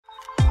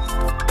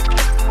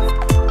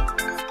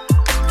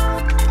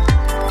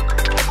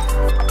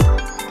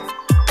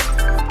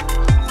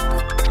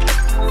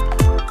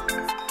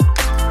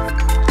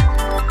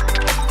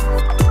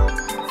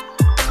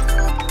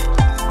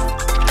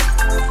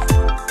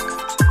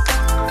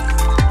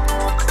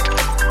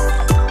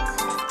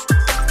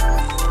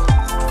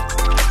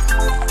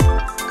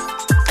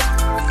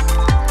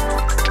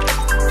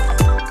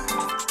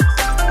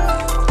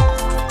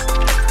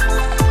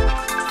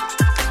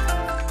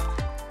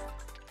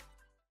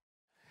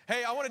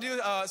Hey, I want to do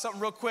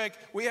something real quick.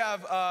 We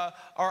have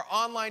our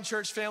online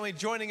church family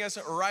joining us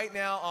right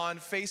now on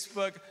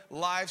Facebook,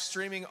 live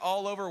streaming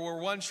all over. We're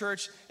one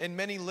church in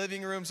many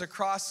living rooms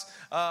across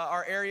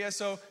our area.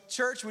 So,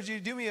 church, would you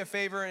do me a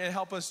favor and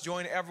help us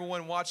join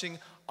everyone watching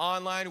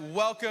online?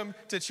 Welcome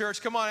to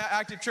church. Come on,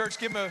 Active Church,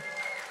 give them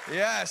a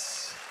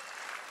yes.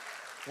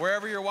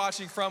 Wherever you're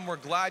watching from, we're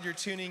glad you're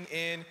tuning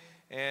in.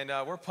 And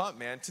we're pumped,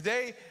 man.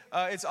 Today,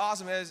 it's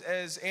awesome.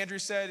 As Andrew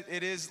said,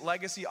 it is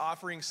Legacy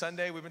Offering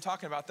Sunday. We've been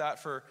talking about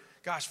that for,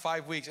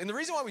 5 weeks. And the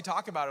reason why we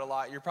talk about it a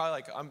lot, you're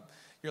probably like,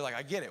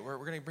 I get it. We're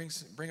going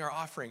to bring our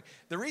offering.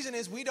 The reason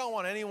is we don't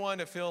want anyone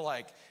to feel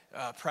like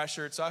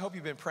pressured. So I hope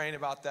you've been praying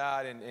about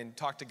that and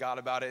talk to God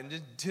about it.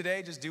 And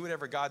today, just do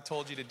whatever God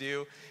told you to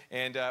do.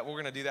 And we're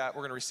going to do that.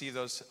 We're going to receive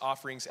those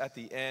offerings at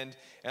the end.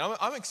 And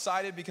I'm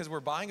excited because we're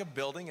buying a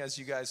building, as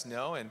you guys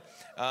know. And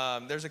I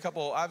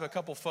have a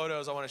couple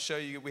photos I want to show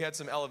you. We had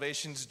some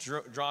elevations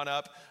drawn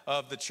up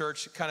of the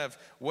church, kind of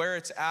where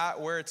it's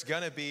at, where it's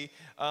going to be.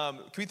 Can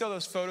we throw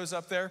those photos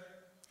up there?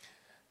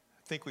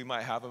 I think we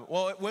might have them.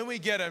 Well, when we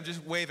get them,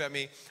 just wave at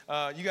me.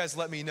 You guys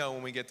let me know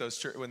when we get those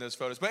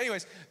photos. But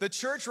anyways, the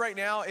church right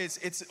now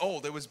it's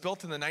old. It was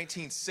built in the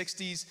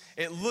 1960s.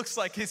 It looks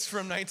like it's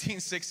from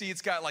 1960.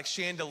 It's got like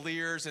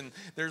chandeliers and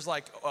there's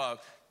like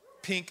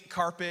pink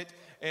carpet.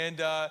 And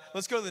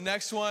let's go to the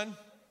next one.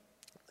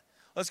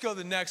 I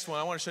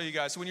want to show you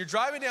guys. So when you're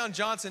driving down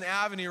Johnson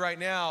Avenue right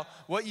now,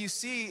 what you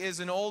see is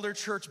an older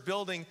church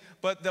building,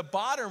 but the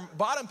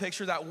bottom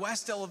picture, that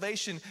west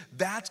elevation,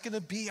 that's going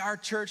to be our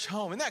church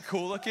home. Isn't that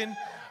cool looking?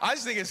 I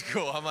just think it's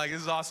cool. I'm like,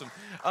 this is awesome.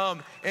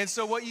 And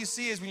so what you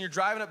see is when you're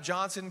driving up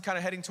Johnson, kind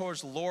of heading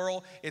towards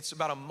Laurel, it's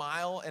about 1.5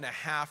 miles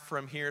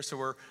from here. So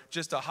we're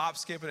just a hop,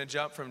 skip, and a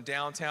jump from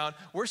downtown.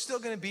 We're still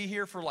going to be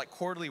here for like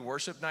quarterly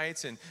worship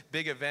nights and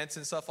big events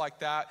and stuff like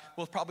that.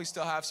 We'll probably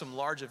still have some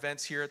large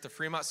events here at the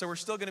Fremont. So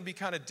we're still going to be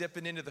kind of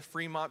dipping into the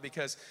Fremont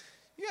because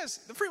you guys,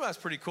 the Fremont's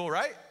pretty cool,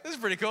 right? This is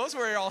pretty cool. This is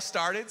where it all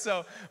started.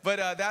 So, but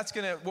that's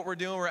what we're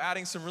doing. We're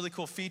adding some really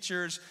cool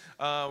features.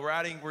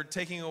 We're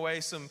taking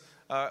away some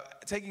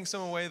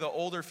away the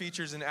older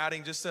features and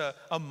adding just a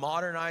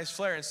modernized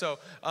flair. And so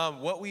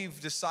what we've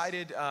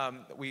decided,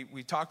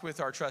 we talked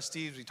with our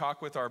trustees, we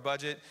talked with our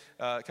budget,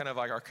 kind of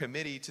like our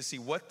committee to see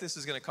what this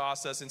is going to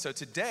cost us. And so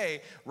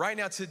today, right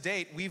now to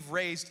date, we've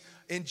raised,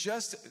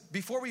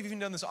 before we've even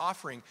done this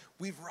offering,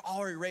 we've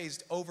already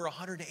raised over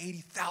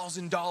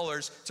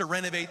 $180,000 to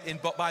renovate and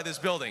buy this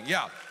building.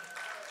 Yeah.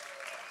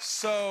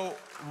 So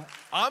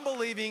I'm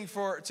believing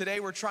for today.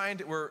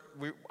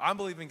 I'm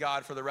believing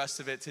God for the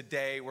rest of it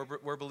today.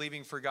 We're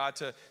believing for God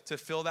to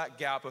fill that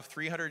gap of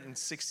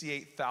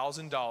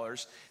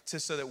 $368,000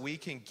 so that we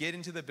can get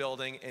into the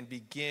building and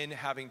begin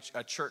having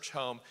a church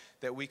home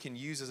that we can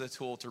use as a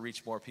tool to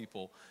reach more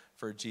people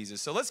for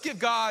Jesus. So let's give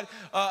God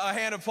a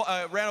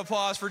round of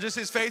applause for just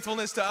his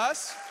faithfulness to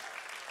us.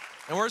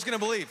 And we're just going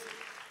to believe.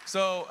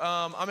 So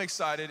I'm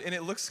excited. And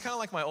it looks kind of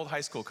like my old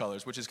high school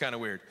colors, which is kind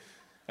of weird.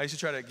 I used to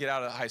try to get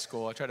out of high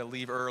school. I tried to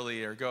leave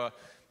early or go.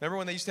 Remember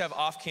when they used to have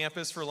off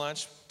campus for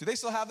lunch? Do they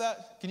still have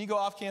that? Can you go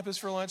off campus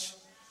for lunch?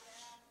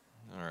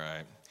 All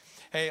right.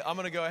 Hey, I'm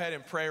going to go ahead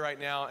and pray right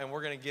now, and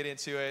we're going to get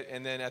into it.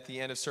 And then at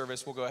the end of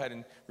service, we'll go ahead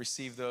and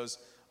receive those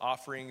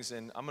offerings.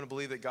 And I'm going to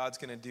believe that God's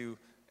going to do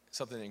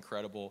something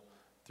incredible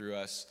through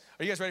us.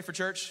 Are you guys ready for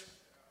church?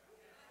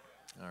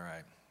 All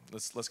right.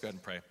 Let's go ahead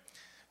and pray.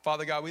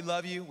 Father God, we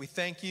love you. We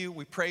thank you.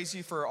 We praise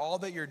you for all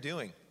that you're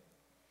doing.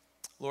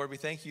 Lord, we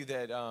thank you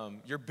that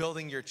you're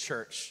building your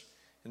church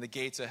and the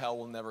gates of hell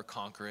will never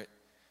conquer it.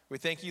 We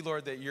thank you,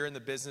 Lord, that you're in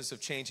the business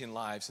of changing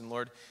lives. And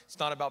Lord, it's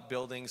not about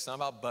buildings, it's not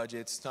about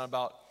budgets, it's not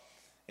about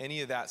any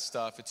of that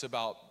stuff. It's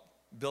about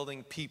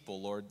building people,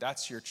 Lord.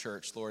 That's your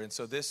church, Lord. And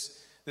so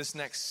this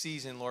next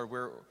season, Lord,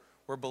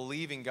 we're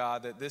believing,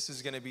 God, that this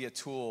is going to be a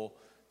tool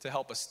to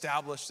help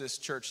establish this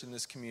church in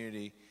this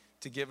community,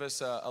 to give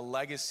us a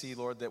legacy,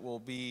 Lord, that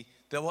will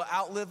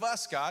outlive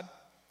us, God.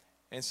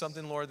 And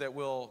something, Lord, that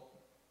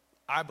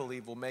I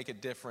believe will make a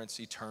difference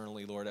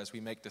eternally, Lord, as we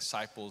make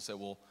disciples that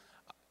will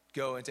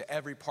go into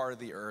every part of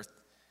the earth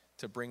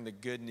to bring the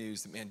good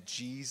news that, man,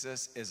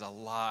 Jesus is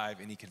alive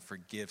and he can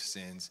forgive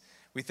sins.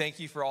 We thank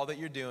you for all that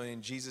you're doing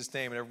in Jesus'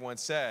 name. And everyone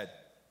said,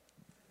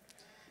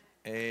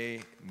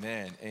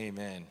 amen,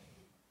 amen.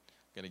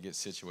 Got to get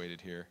situated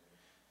here.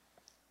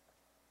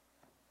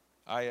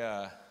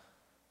 I'm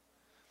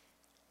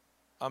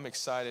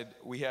excited.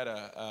 We had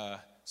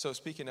so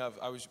speaking of,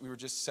 we were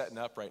just setting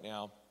up right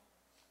now.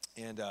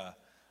 And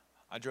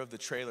I drove the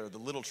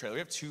little trailer. We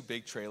have 2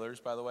 big trailers,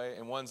 by the way,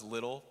 and one's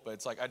little, but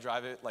it's like I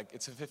drive it like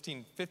it's a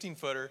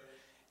 15-footer.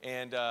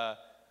 And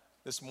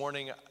this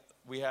morning,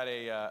 we had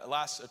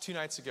 2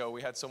 nights ago,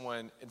 we had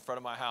someone in front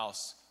of my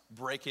house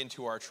break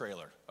into our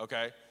trailer,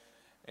 okay?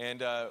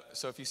 And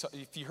so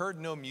if you heard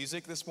no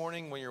music this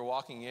morning when you're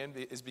walking in,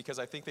 is because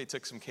I think they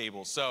took some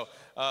cables. So,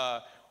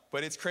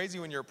 but it's crazy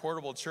when you're a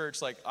portable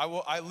church. Like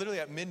I literally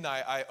at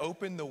midnight, I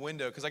opened the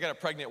window because I got a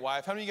pregnant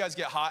wife. How many of you guys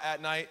get hot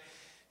at night?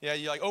 Yeah,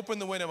 you like open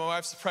the window. My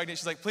wife's pregnant.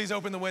 She's like, please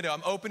open the window.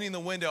 I'm opening the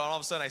window, and all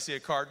of a sudden I see a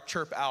car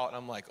chirp out, and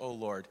I'm like, oh,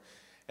 Lord.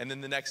 And then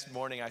the next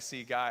morning I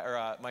see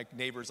my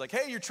neighbor's like,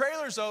 hey, your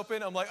trailer's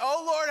open. I'm like,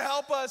 oh, Lord,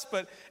 help us.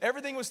 But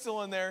everything was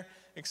still in there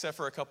except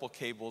for a couple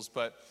cables.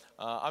 But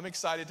I'm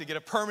excited to get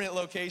a permanent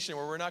location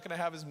where we're not going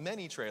to have as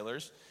many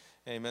trailers.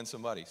 Amen,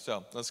 somebody.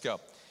 So let's go.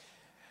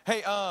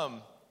 Hey,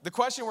 the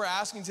question we're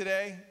asking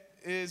today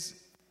is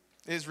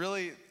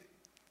really,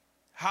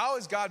 how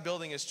is God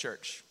building his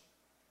church?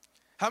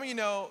 How many of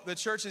you know the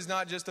church is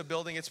not just a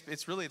building, it's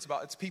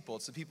people,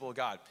 it's the people of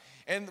God.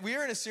 And we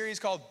are in a series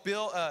called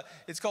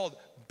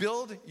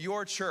Build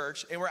Your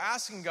Church, and we're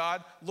asking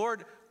God,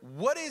 Lord,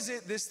 what is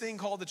it, this thing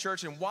called the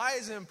church, and why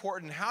is it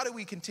important? How do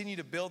we continue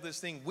to build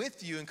this thing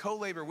with you and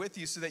co-labor with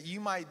you so that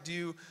you might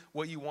do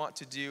what you want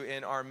to do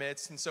in our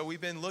midst? And so we've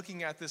been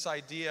looking at this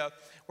idea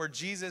where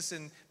Jesus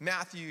in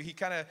Matthew,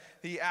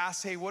 he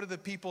asks, hey, what do the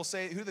people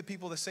say, who do the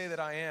people that say that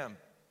I am?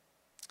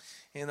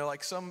 And they're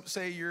like, some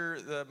say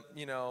you're the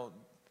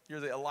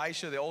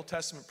Elisha, the Old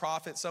Testament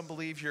prophet. Some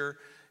believe you're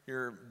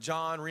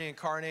John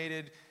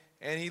reincarnated.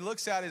 And he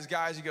looks at his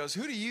guys, he goes,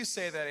 who do you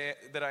say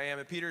that I am?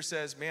 And Peter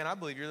says, man, I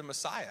believe you're the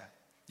Messiah.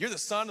 You're the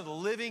Son of the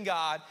living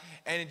God.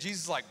 And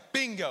Jesus is like,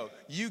 bingo,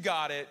 you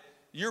got it.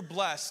 You're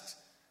blessed.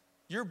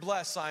 You're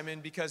blessed,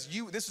 Simon, because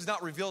this was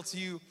not revealed to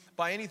you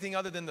by anything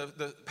other than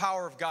the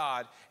power of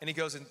God. And he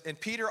goes, and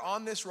Peter,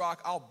 on this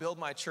rock, I'll build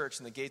my church,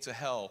 and the gates of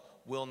hell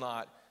will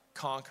not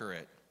conquer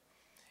it.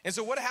 And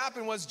so what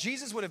happened was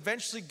Jesus would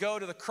eventually go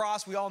to the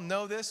cross. We all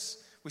know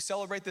this. We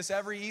celebrate this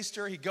every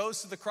Easter. He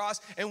goes to the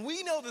cross, and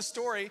we know the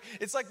story.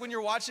 It's like when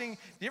you're watching,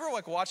 do you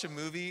ever watch a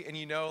movie and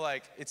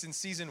it's in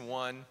season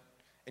 1,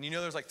 and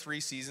there's 3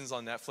 seasons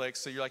on Netflix,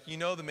 so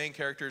you're the main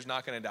character is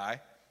not going to die.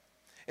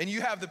 And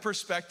you have the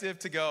perspective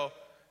to go,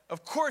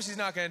 of course he's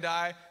not going to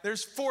die.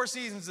 There's 4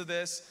 seasons of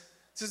this.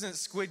 This isn't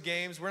Squid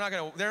Games. They're not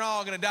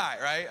all going to die,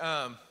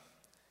 right?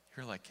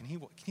 You're like, can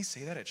he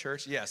say that at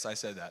church? Yes, I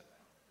said that.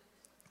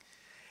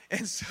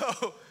 And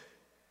so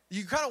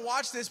you kind of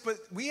watch this, but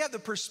we have the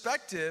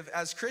perspective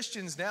as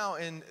Christians now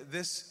in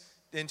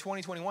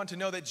 2021 to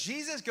know that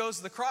Jesus goes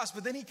to the cross,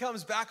 but then he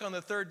comes back on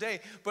the 3rd day.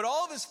 But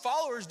all of his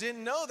followers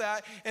didn't know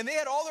that, and they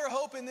had all their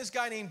hope in this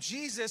guy named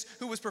Jesus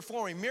who was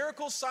performing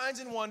miracles, signs,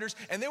 and wonders,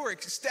 and they were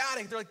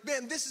ecstatic. They're like,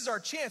 man, this is our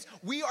chance.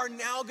 We are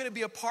now going to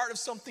be a part of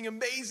something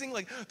amazing.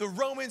 Like the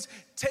Romans,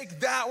 take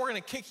that. We're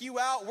going to kick you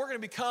out. We're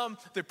going to become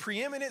the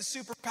preeminent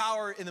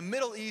superpower in the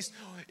Middle East.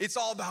 It's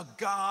all about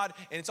God,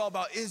 and it's all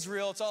about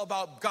Israel. It's all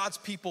about God's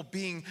people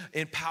being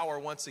in power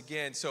once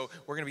again. So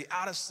we're going to be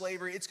out of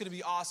slavery. It's going to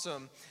be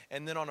awesome.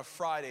 And then on a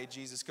Friday,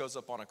 Jesus goes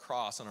up on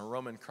a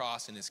Roman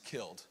cross, and is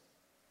killed.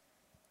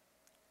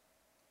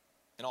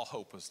 And all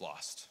hope was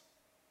lost.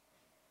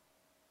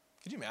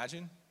 Could you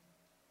imagine?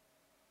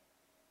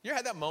 You ever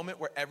had that moment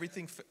where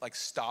everything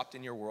stopped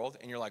in your world,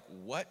 and you're like,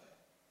 what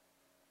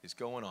is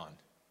going on?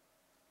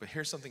 But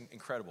here's something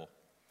incredible.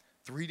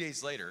 3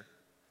 days later,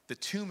 the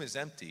tomb is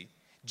empty.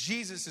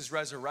 Jesus is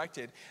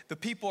resurrected. The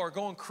people are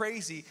going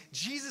crazy.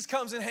 Jesus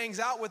comes and hangs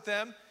out with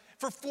them.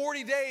 For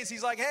 40 days,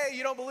 he's like, hey,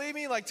 you don't believe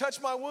me? Touch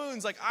my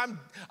wounds.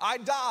 I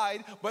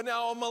died, but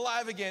now I'm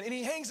alive again. And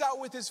he hangs out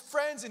with his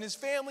friends and his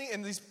family,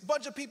 and this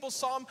bunch of people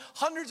saw him.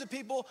 Hundreds of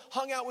people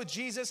hung out with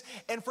Jesus.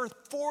 And for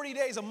 40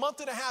 days, a month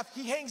and a half,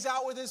 he hangs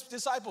out with his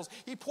disciples.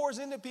 He pours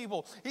into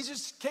people. He's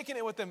just kicking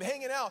it with them,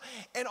 hanging out.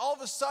 And all of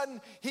a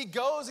sudden, he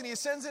goes and he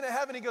ascends into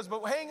heaven. He goes,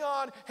 but hang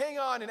on.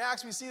 In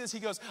Acts, we see this. He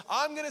goes,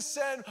 I'm going to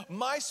send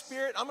my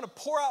spirit. I'm going to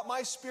pour out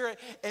my spirit.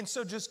 And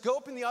so just go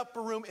up in the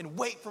upper room and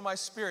wait for my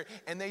spirit.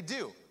 And they do.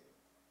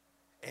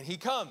 And he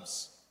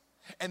comes,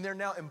 and they're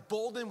now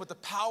emboldened with the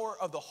power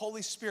of the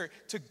Holy Spirit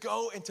to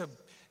go and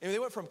they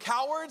went from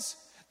cowards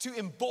to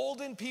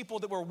emboldened people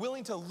that were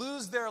willing to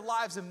lose their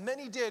lives, and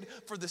many did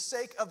for the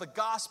sake of the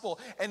gospel.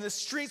 And the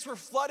streets were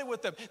flooded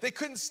with them. They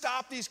couldn't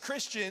stop these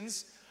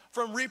Christians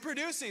from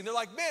reproducing. They're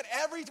like, man,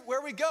 everywhere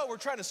we go, we're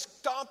trying to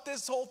stomp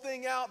this whole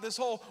thing out, this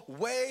whole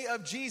way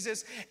of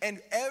Jesus. And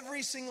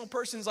every single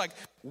person's like,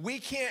 we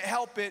can't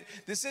help it.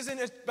 This isn't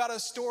about a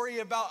story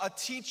about a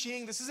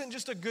teaching. This isn't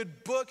just a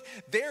good book.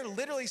 They're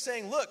literally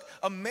saying, look,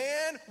 a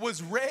man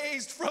was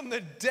raised from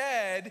the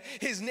dead.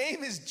 His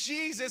name is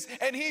Jesus,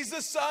 and he's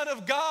the Son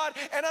of God.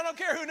 And I don't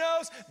care who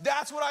knows,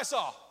 that's what I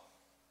saw.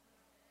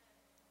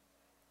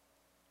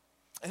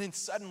 And then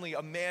suddenly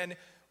a man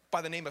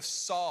by the name of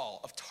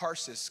Saul of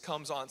Tarsus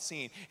comes on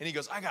scene, and he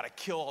goes, I got to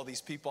kill all these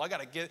people.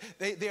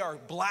 They are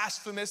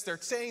blasphemous. They're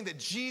saying that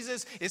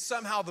Jesus is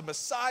somehow the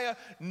Messiah.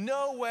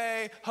 No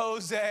way,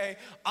 Jose.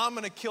 I'm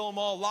going to kill them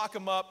all, lock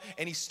them up.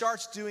 And he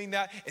starts doing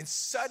that, and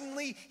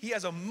suddenly he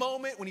has a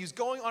moment when he's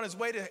going on his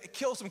way to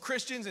kill some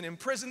Christians and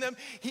imprison them.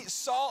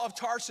 Saul of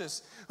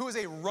Tarsus, who is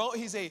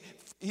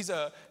he's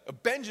a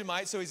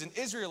Benjamite, so he's an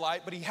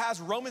Israelite, but he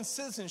has Roman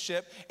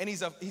citizenship, and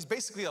he's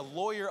basically a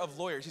lawyer of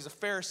lawyers. He's a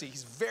Pharisee.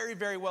 He's very,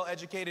 very well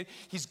educated.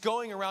 He's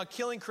going around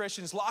killing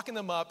Christians, locking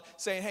them up,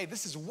 saying, hey,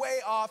 this is way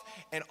off.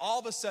 And all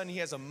of a sudden, he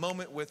has a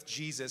moment with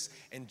Jesus,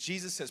 and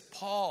Jesus says,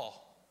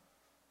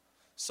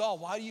 Saul,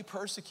 why do you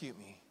persecute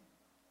me?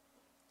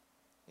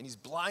 And he's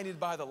blinded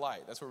by the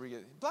light. That's where we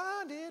get,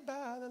 blinded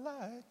by the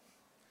light.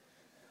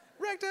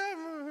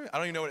 rectum. I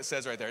don't even know what it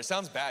says right there. It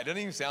sounds bad. It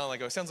doesn't even sound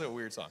like, it sounds like a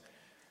weird song.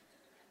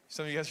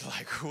 Some of you guys are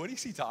like, what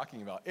is he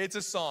talking about? It's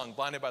a song,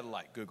 Blinded by the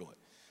Light. Google it.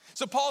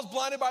 So Paul's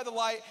blinded by the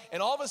light,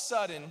 and all of a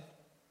sudden,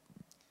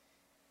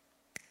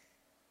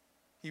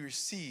 he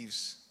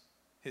receives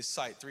his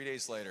sight 3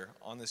 days later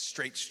on this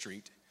straight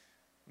street.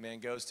 A man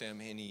goes to him,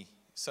 and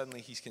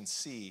suddenly he can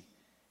see.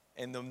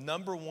 And the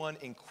number one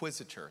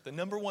inquisitor, the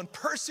number one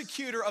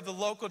persecutor of the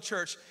local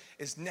church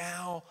is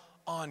now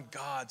on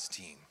God's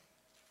team.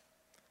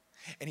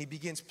 And he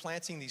begins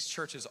planting these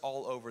churches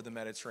all over the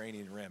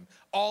Mediterranean rim,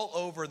 all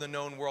over the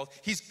known world.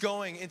 He's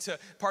going into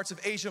parts of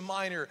Asia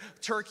Minor,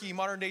 Turkey,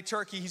 modern day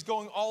Turkey. He's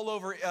going all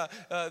over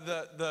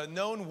the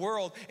known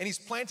world, and he's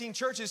planting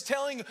churches,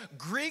 telling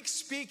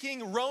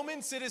Greek-speaking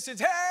Roman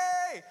citizens,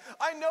 hey,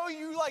 I know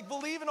you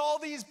believe in all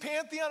these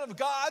pantheon of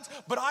gods,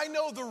 but I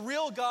know the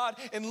real God,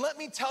 and let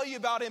me tell you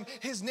about him.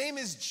 His name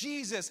is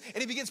Jesus.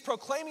 And he begins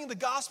proclaiming the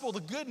gospel,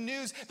 the good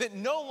news that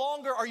no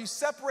longer are you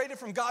separated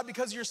from God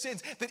because of your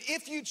sins, that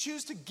if you choose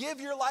to give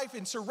your life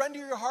and surrender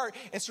your heart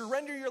and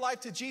surrender your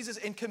life to Jesus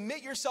and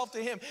commit yourself to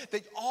him,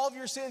 that all of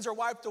your sins are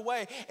wiped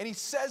away. And he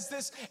says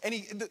this, and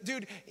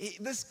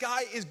this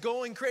guy is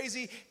going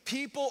crazy.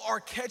 People are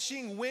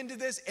catching wind of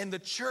this, and the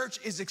church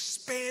is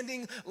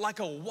expanding like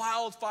a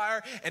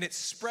wildfire, and it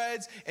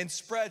spreads and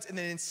spreads. And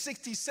then in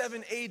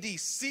 67 AD,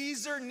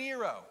 Caesar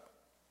Nero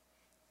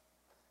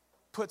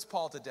puts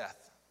Paul to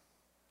death.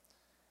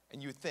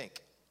 And you would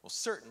think, well,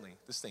 certainly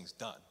this thing's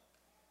done.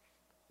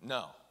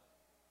 No.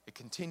 It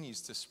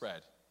continues to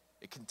spread.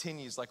 It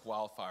continues like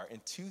wildfire.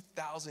 And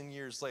 2,000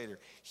 years later,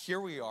 here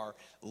we are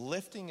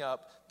lifting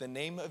up the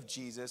name of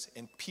Jesus,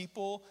 and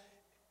people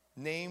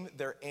name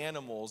their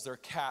animals, their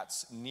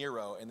cats,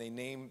 Nero, and they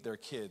name their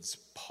kids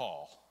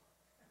Paul.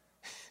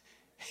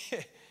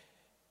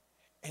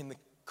 And the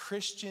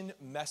Christian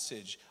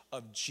message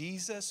of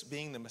Jesus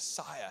being the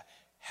Messiah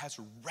has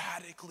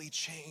radically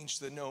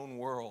changed the known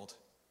world.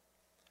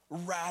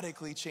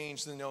 Radically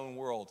changed the known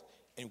world.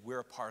 And we're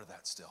a part of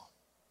that still.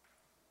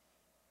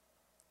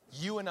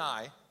 You and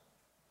I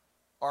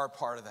are a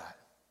part of that.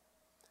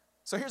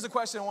 So here's the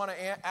question I want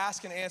to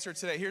ask and answer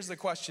today. Here's the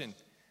question.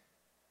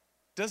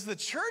 Does the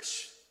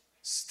church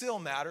still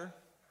matter?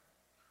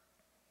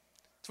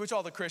 To which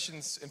all the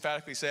Christians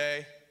emphatically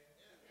say.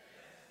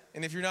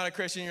 And if you're not a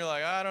Christian, you're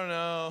like, I don't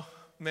know,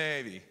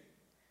 maybe.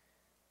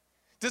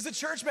 Does the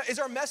church, is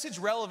our message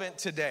relevant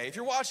today? If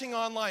you're watching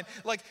online,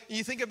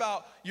 you think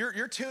about,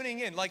 you're tuning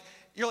in,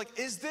 you're like,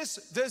 does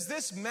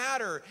this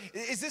matter?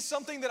 Is this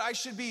something that I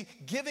should be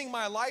giving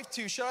my life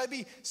to? Should I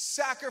be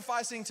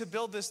sacrificing to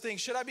build this thing?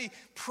 Should I be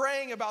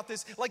praying about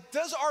this?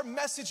 Does our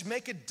message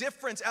make a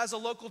difference as a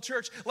local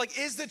church?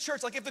 Is the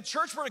church, if the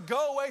church were to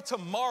go away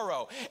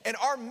tomorrow and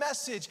our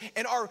message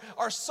and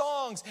our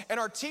songs and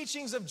our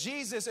teachings of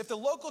Jesus, if the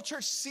local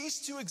church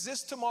ceased to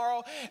exist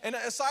tomorrow, and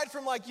aside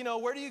from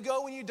where do you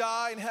go when you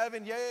die in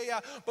heaven? Yeah.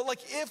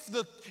 But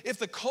if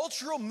the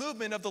cultural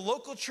movement of the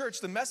local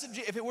church, the message,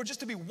 if it were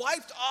just to be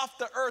wiped off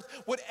the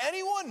earth, would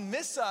anyone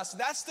miss us?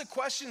 That's the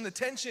question, the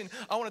tension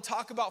I want to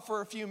talk about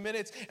for a few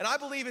minutes. And I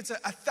believe it's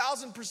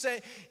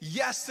 1,000%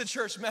 yes, the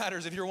church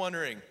matters, if you're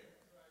wondering.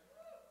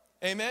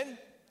 Amen?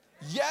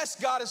 Yes,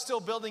 God is still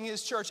building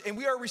his church, and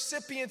we are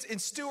recipients and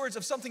stewards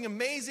of something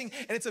amazing,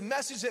 and it's a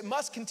message that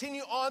must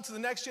continue on to the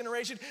next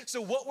generation.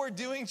 So what we're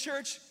doing,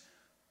 church,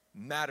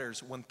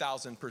 matters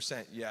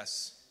 1,000%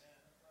 yes.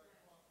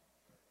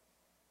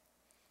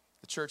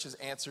 The church's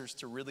answers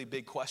to really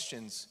big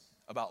questions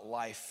about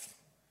life,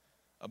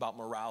 about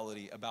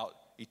morality, about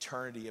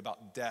eternity,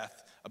 about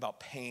death, about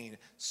pain,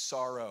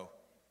 sorrow.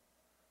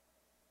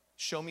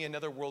 Show me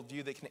another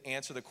worldview that can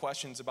answer the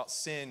questions about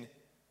sin,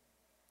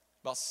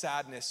 about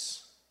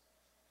sadness,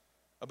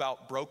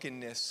 about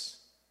brokenness.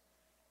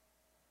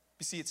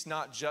 You see, it's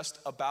not just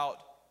about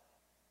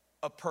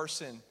a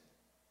person.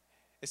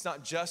 It's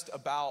not just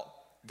about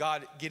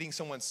God getting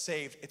someone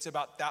saved. It's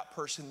about that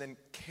person then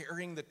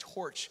carrying the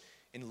torch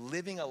and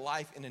living a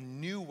life in a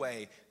new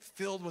way,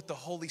 filled with the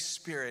Holy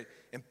Spirit,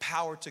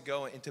 empowered to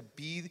go and to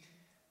be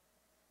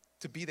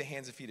the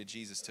hands and feet of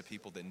Jesus to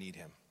people that need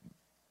him.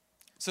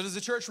 So does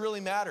the church really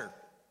matter?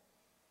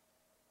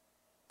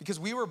 Because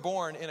we were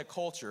born in a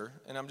culture,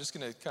 and I'm just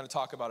going to kind of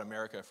talk about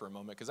America for a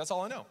moment, because that's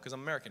all I know, because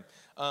I'm American.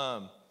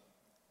 The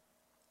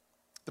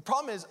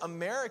problem is,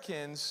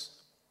 Americans,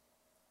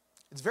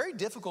 it's very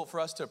difficult for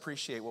us to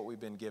appreciate what we've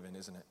been given,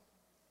 isn't it?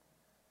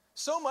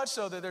 So much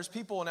so that there's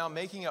people now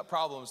making up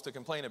problems to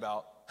complain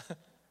about.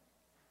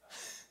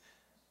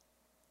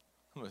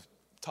 I'm going to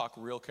talk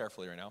real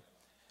carefully right now.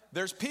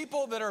 There's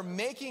people that are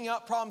making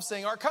up problems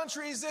saying our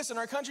country is this and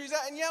our country is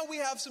that. And yeah, we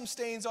have some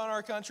stains on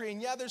our country.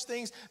 And yeah, there's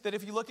things that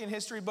if you look in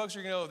history books,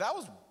 you're going to go, that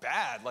was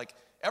bad.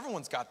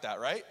 Everyone's got that,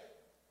 right?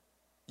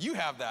 You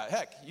have that.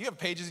 Heck, you have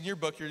pages in your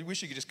book. We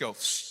should just go,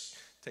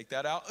 take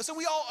that out. So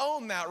we all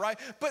own that, right?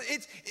 But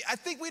I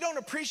think we don't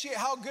appreciate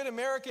how good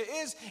America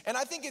is. And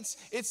I think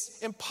it's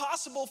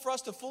impossible for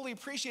us to fully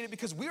appreciate it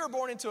because we were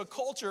born into a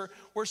culture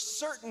where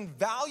certain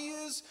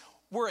values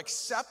were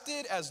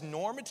accepted as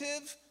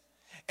normative.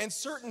 and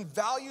certain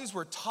values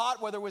were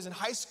taught, whether it was in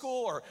high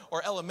school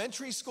or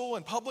elementary school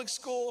and public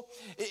school,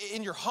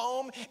 in your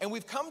home. And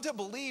we've come to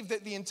believe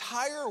that the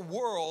entire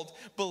world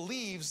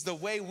believes the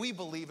way we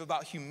believe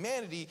about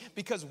humanity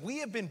because we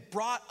have been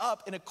brought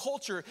up in a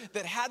culture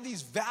that had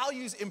these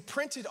values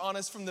imprinted on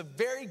us from the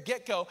very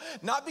get-go,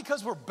 not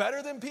because we're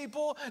better than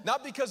people,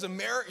 not because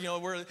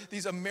we're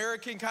these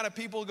American kind of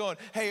people going,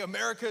 hey,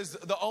 America is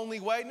the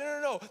only way.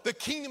 No. The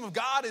kingdom of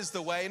God is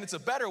the way, and it's a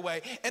better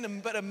way.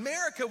 But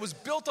America was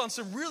built on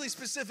some really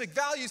specific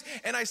values,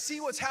 and I see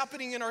what's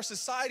happening in our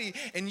society,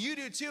 and you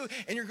do too,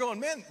 and you're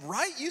going, man,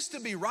 right used to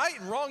be right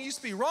and wrong used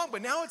to be wrong,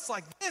 but now it's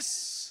like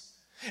this.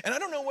 And I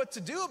don't know what to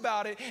do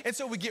about it. And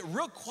so we get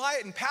real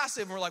quiet and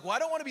passive, and we're like, well, I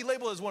don't want to be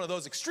labeled as one of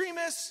those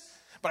extremists,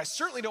 but I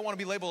certainly don't want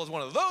to be labeled as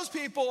one of those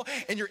people.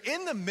 And you're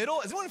in the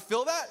middle. Does anyone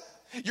feel that?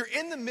 You're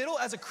in the middle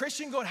as a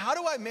Christian going, how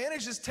do I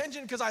manage this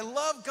tension? Because I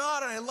love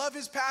God and I love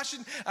his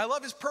passion. I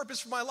love his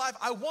purpose for my life.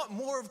 I want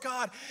more of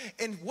God.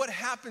 And what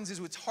happens is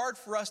it's hard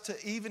for us to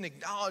even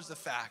acknowledge the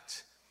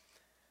fact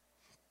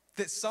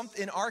that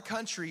in our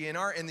country, in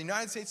the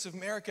United States of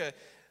America,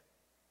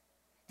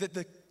 that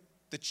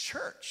the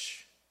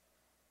church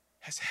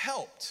has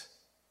helped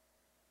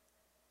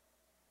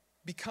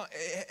be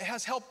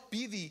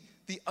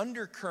the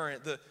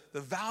undercurrent, the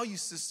value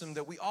system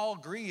that we all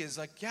agree is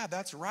like, yeah,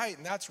 that's right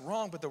and that's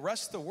wrong, but the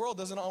rest of the world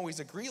doesn't always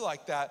agree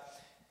like that.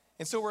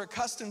 And so we're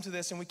accustomed to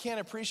this, and we can't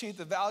appreciate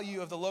the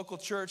value of the local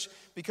church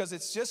because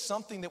it's just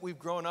something that we've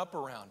grown up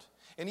around.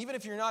 And even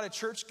if you're not a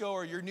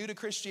churchgoer, you're new to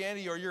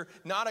Christianity, or you're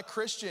not a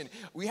Christian,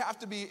 we have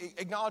to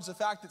acknowledge the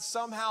fact that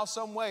somehow,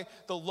 some way,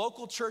 the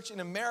local church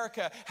in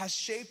America has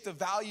shaped the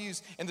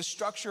values and the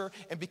structure,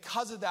 and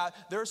because of that,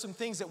 there are some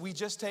things that we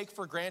just take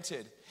for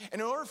granted.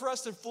 And in order for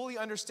us to fully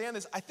understand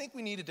this, I think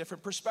we need a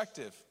different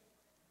perspective.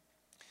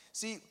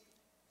 See,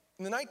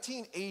 in the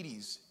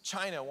 1980s,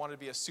 China wanted to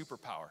be a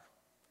superpower.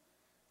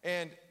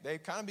 And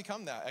they've kind of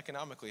become that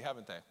economically,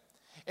 haven't they?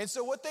 And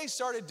so what they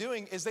started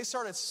doing is they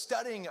started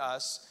studying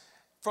us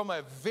from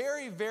a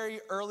very, very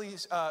early,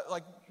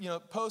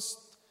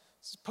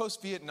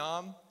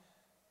 post-Vietnam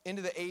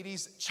into the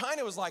 80s.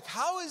 China was like,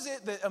 how is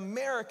it that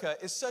America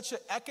is such an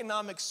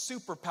economic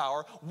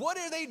superpower? What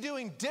are they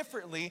doing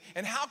differently?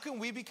 And how can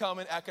we become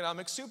an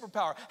economic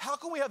superpower? How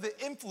can we have the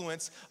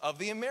influence of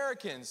the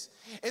Americans?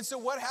 And so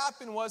what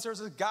happened was there was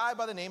a guy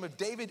by the name of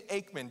David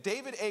Aikman.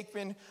 David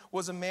Aikman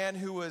was a man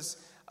who was,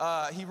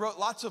 he wrote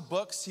lots of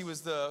books. He was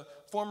the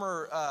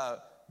former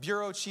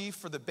bureau chief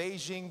for the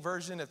Beijing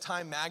version of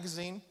Time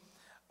magazine.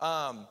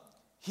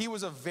 He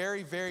was a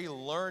very, very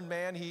learned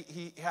man.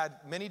 He had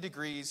many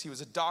degrees. He was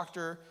a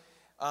doctor.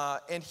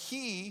 And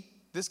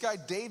this guy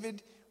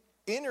David,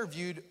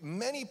 interviewed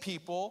many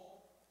people,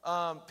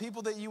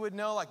 people that you would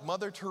know, like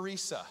Mother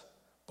Teresa,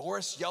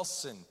 Boris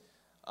Yeltsin,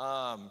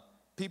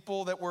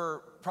 people that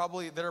are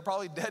probably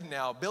dead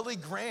now, Billy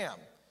Graham.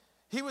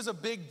 He was a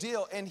big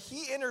deal, and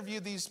he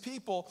interviewed these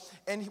people,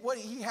 and what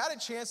he had a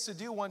chance to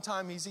do one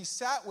time is he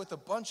sat with a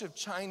bunch of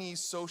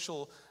Chinese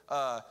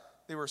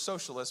they were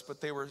socialists,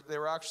 but they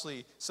were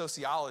actually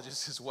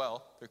sociologists as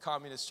well. They're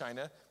communist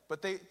China,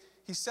 but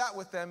he sat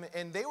with them,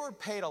 and they were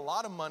paid a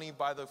lot of money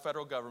by the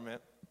federal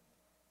government,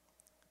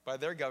 by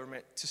their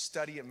government, to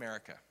study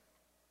America.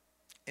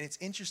 And it's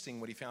interesting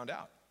what he found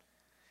out.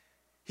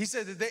 He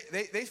said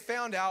that they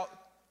found out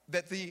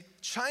that the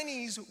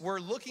Chinese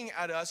were looking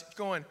at us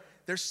going,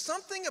 there's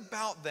something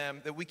about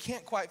them that we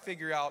can't quite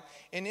figure out.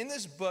 And in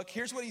this book,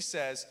 here's what he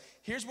says.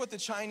 Here's what the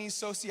Chinese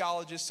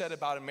sociologist said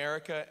about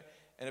America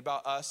and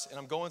about us. And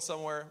I'm going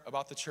somewhere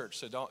about the church,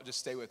 so don't just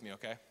stay with me,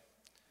 okay?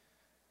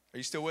 Are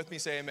you still with me?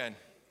 Say amen.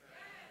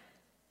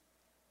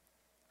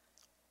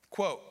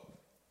 Quote,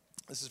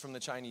 this is from the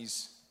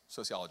Chinese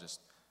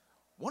sociologist.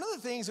 One of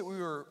the things that we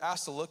were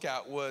asked to look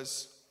at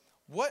was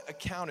what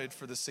accounted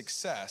for the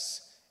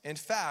success, in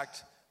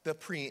fact, the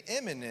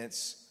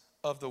preeminence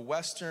of the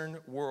Western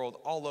world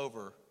all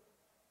over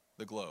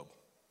the globe.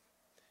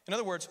 In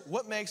other words,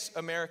 what makes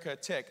America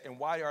tick and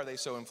why are they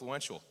so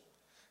influential?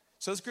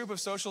 So this group of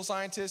social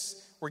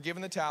scientists were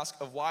given the task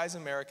of why is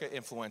America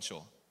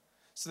influential?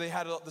 So they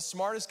had the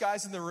smartest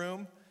guys in the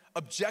room,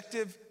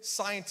 objective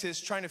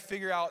scientists trying to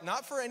figure out,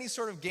 not for any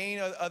sort of gain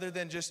other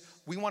than just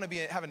we want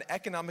to have an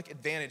economic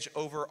advantage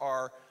over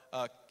our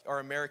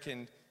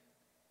American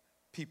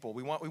people.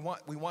 We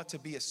want to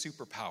be a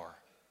superpower.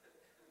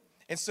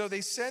 And so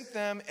they sent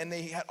them, and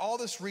they had all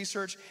this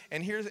research,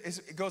 and here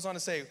it goes on to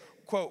say,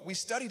 quote, we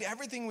studied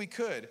everything we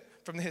could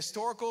from the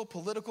historical,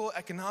 political,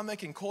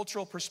 economic, and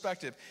cultural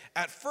perspective.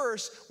 At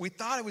first, we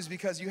thought it was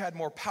because you had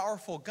more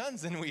powerful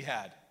guns than we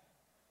had.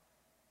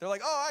 They're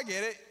like, oh, I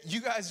get it.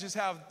 You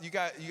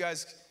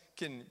guys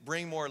can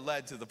bring more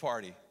lead to the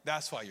party.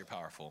 That's why you're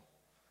powerful.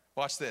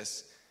 Watch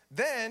this.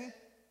 Then,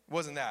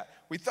 wasn't that.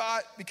 We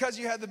thought because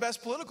you had the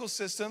best political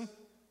system,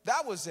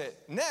 that was it.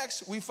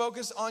 Next, we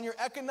focus on your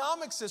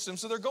economic system.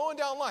 So they're going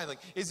down line. Like,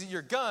 is it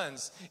your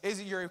guns? Is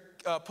it your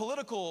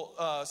political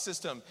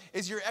system?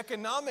 Is your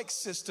economic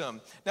system?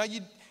 Now,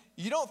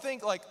 you don't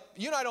think like,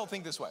 you and I don't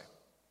think this way.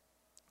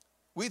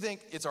 We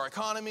think it's our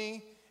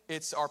economy,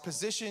 It's our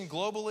position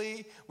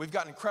globally. We've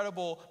got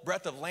incredible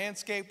breadth of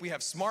landscape. We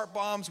have smart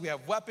bombs. We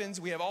have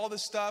weapons. We have all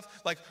this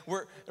stuff. Like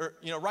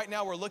right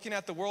now we're looking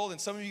at the world,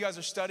 and some of you guys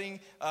are studying.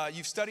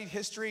 You've studied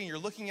history, and you're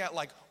looking at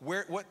like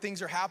what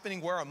things are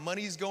happening, where our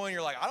money's going.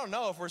 You're like, I don't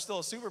know if we're still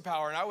a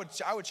superpower. And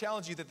I would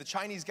challenge you that the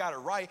Chinese got it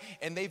right,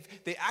 and they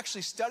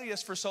actually studied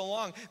us for so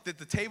long that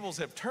the tables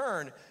have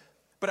turned.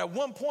 But at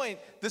one point,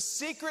 the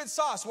secret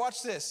sauce.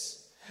 Watch this.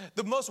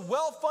 The most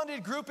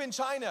well-funded group in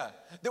China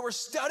that were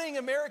studying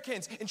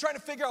Americans and trying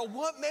to figure out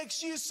what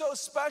makes you so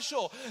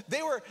special.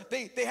 They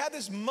had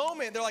this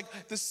moment. They're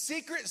like, the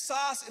secret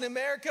sauce in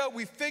America,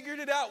 we figured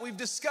it out. We've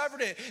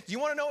discovered it. Do you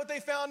want to know what they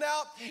found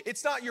out?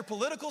 It's not your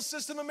political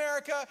system,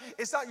 America.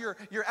 It's not your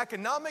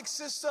economic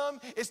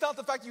system. It's not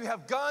the fact you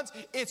have guns.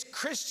 It's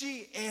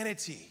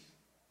Christianity.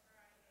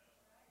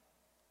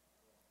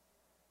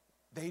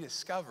 They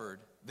discovered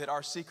that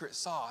our secret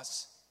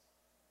sauce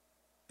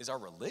is our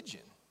religion.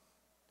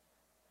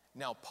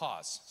 Now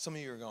pause. Some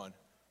of you are going,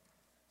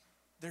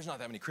 there's not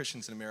that many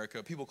Christians in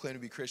America. People claim to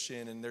be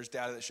Christian, and there's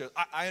data that shows.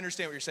 I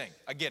understand what you're saying.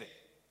 I get it.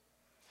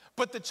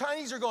 But the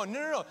Chinese are going,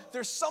 no.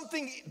 There's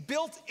something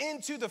built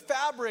into the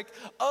fabric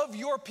of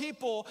your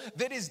people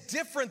that is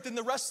different than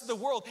the rest of the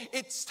world.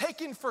 It's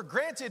taken for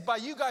granted by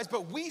you guys,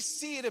 but we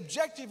see it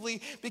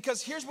objectively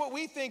because here's what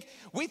we think.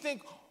 We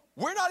think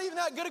we're not even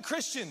that good at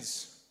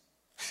Christians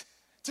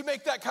to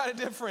make that kind of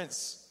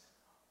difference.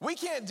 We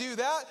can't do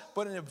that,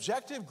 but an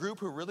objective group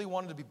who really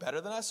wanted to be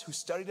better than us, who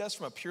studied us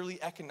from a purely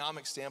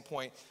economic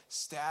standpoint,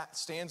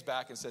 stands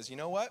back and says, you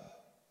know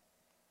what?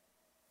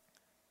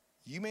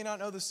 You may not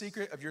know the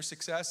secret of your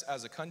success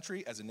as a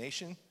country, as a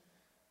nation,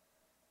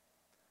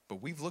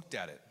 but we've looked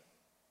at it.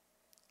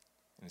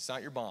 And it's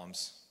not your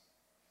bombs.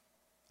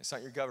 It's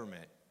not your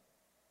government.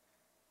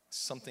 It's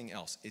something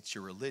else. It's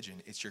your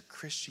religion. It's your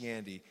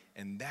Christianity.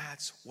 And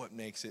that's what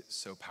makes it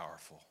so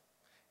powerful.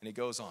 And it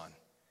goes on.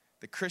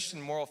 The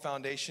Christian moral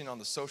foundation on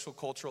the social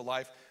cultural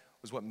life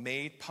was what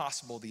made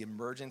possible the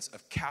emergence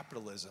of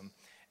capitalism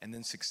and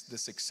then the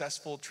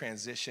successful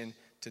transition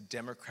to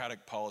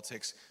democratic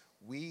politics.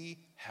 We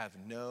have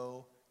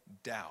no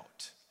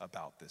doubt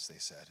about this, they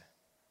said.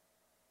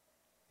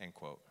 End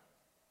quote.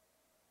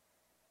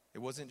 It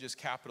wasn't just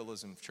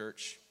capitalism,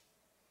 church.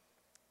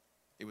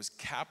 It was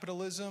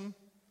capitalism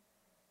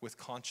with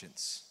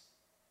conscience.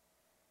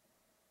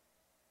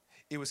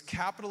 It was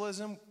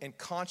capitalism and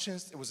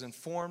conscience that was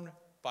informed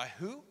by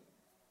who?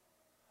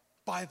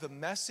 By the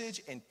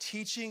message and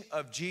teaching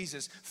of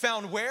Jesus.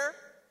 Found where?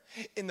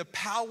 In the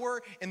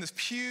power, in the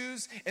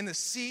pews, in the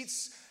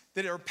seats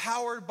that are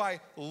powered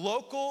by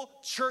local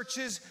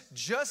churches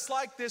just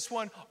like this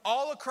one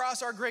all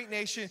across our great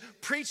nation,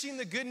 preaching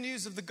the good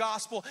news of the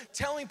gospel,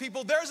 telling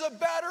people there's a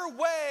better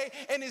way,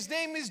 and his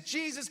name is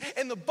Jesus,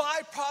 and the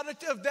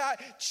byproduct of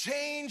that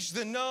changed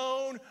the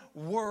known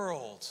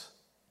world.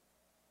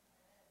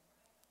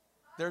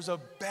 There's a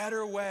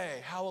better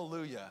way.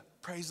 Hallelujah.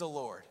 Praise the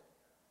Lord.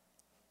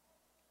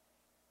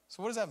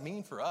 So what does that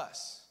mean for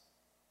us?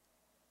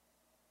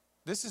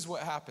 This is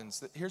what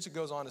happens. Here's what it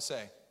goes on to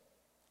say.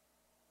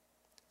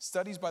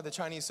 Studies by the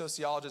Chinese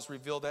sociologists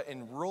reveal that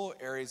in rural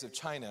areas of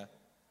China,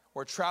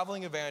 where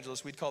traveling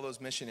evangelists, we'd call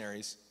those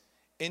missionaries,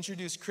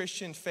 introduce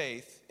Christian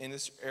faith in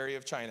this area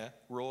of China,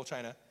 rural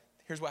China,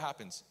 here's what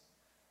happens.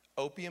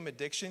 Opium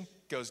addiction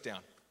goes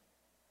down.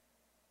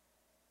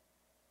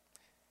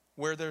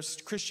 Where there's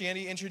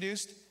Christianity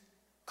introduced,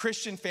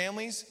 Christian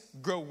families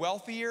grow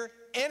wealthier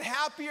and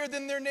happier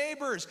than their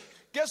neighbors.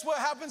 Guess what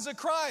happens to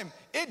crime?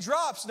 It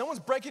drops. No one's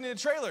breaking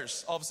into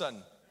trailers all of a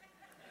sudden.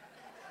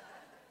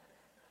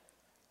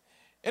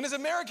 And as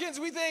Americans,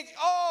 we think,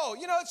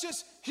 it's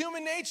just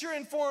human nature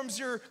informs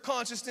your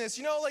consciousness.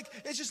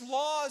 It's just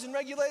laws and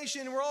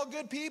regulation, and we're all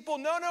good people.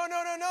 No.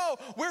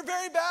 We're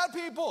very bad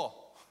people.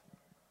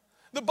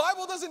 The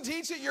Bible doesn't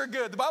teach that you're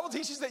good. The Bible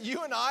teaches that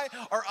you and I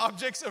are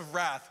objects of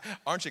wrath.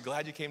 Aren't you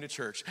glad you came to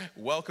church?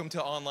 Welcome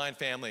to Online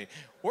Family.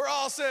 We're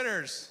all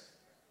sinners.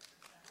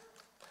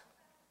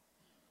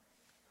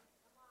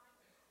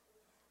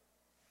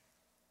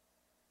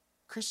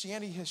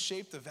 Christianity has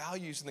shaped the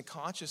values and the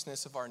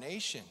consciousness of our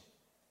nation.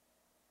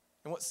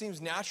 And what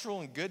seems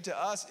natural and good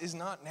to us is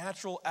not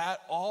natural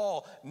at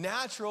all.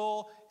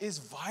 Natural is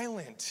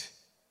violent.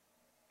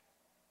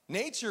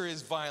 Nature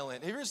is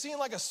violent. Have you ever seen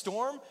like a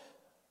storm?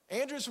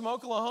 Andrew's from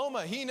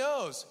Oklahoma. He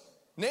knows.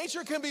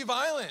 Nature can be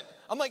violent.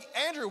 I'm like,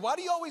 Andrew, why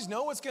do you always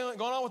know what's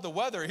going on with the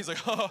weather? He's like,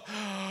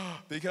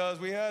 because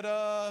we had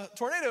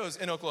tornadoes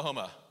in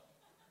Oklahoma.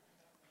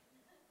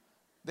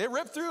 They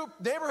rip through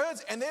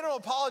neighborhoods and they don't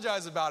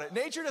apologize about it.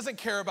 Nature doesn't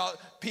care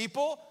about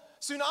people.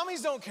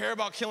 Tsunamis don't care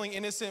about killing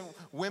innocent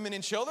women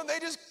and children. They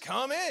just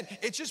come in.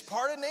 It's just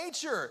part of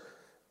nature.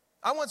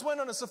 I once went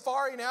on a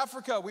safari in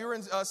Africa. We were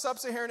in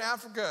sub-Saharan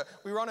Africa.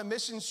 We were on a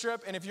mission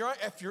trip, and if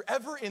you're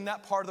ever in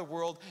that part of the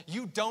world,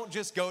 you don't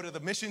just go to the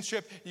mission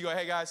trip. You go,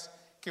 hey guys,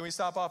 can we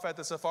stop off at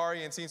the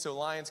safari and see some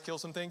lions kill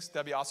some things?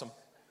 That'd be awesome.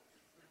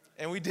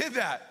 And we did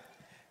that.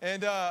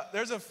 And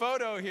there's a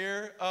photo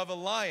here of a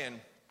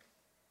lion.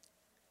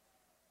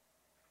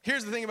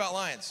 Here's the thing about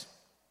lions.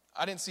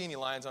 I didn't see any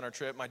lions on our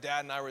trip. My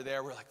dad and I were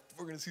there. We're like,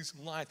 we're going to see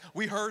some lions.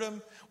 We heard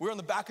them. We were on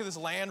the back of this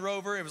Land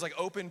Rover. It was like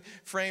open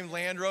frame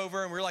Land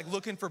Rover. And we were like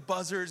looking for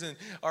buzzards. And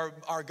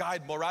our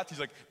guide, Morat, he's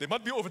like, they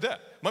might be over there.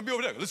 Might be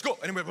over there. Let's go.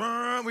 And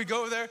we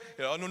go over there.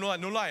 You know,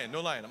 no lion.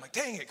 I'm like,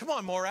 dang it. Come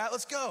on, Morat.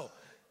 Let's go.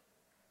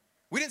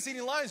 We didn't see any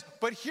lions,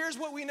 but here's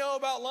what we know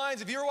about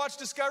lions. If you ever watch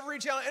Discovery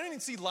Channel, I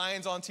didn't see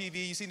lions on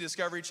TV. You see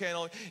Discovery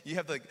Channel, you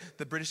have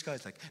the British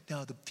guys like,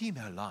 now the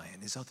female lion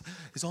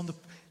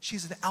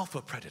she's an alpha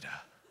predator.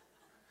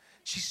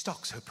 She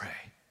stalks her prey.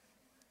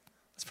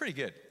 That's pretty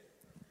good.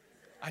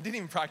 I didn't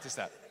even practice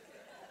that.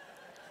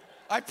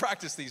 I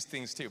practice these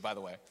things too, by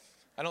the way.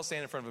 I don't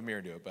stand in front of a mirror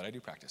and do it, but I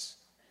do practice.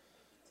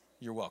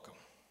 You're welcome.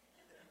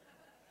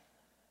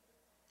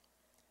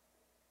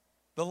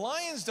 The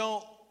lions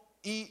don't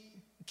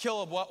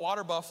kill a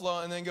water buffalo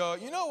and then go,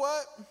 you know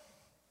what?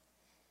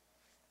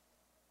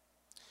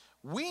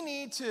 We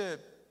need to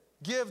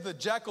give the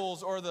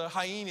jackals or the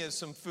hyenas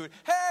some food.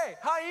 Hey,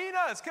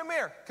 hyenas, come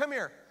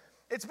here.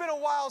 It's been a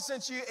while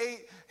since you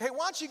ate. Hey,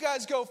 why don't you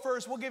guys go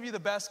first? We'll give you the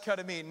best cut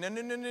of meat.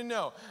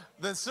 No.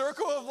 The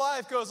circle of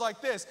life goes like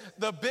this.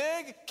 The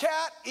big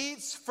cat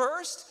eats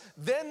first,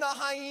 then the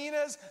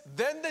hyenas,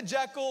 then the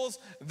jackals,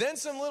 then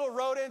some little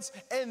rodents,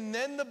 and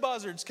then the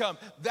buzzards come.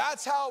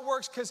 That's how it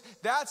works, because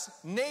that's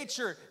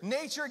nature.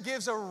 Nature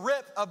gives a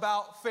rip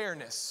about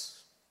fairness.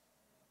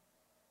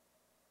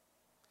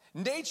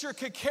 Nature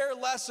could care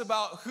less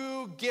about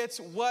who gets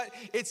what.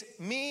 It's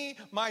me,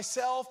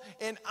 myself,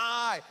 and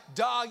I.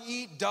 Dog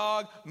eat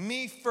dog,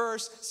 me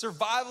first,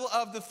 survival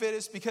of the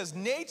fittest, because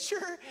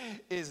nature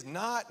is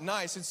not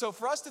nice. And so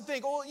for us to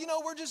think, oh, you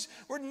know,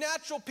 we're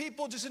natural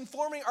people, just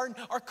informing,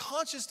 our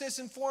consciousness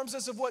informs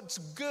us of what's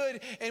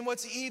good and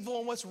what's evil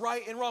and what's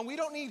right and wrong. We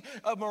don't need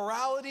a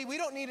morality. We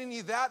don't need any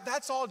of that.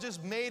 That's all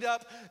just made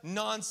up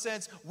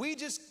nonsense. We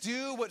just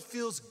do what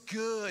feels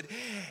good.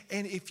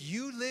 And if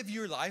you live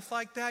your life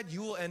like that,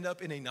 you will end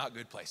up in a not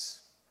good place.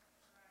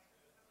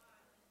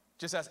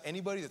 Just ask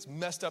anybody that's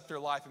messed up their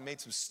life and made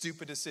some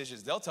stupid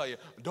decisions. They'll tell you,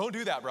 don't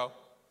do that, bro.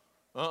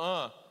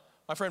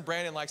 My friend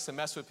Brandon likes to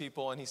mess with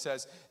people, and he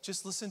says,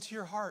 just listen to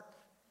your heart.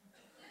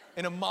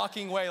 In a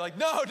mocking way, like,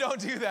 no, don't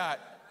do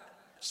that.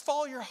 Just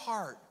follow your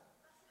heart.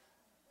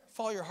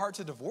 Follow your heart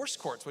to divorce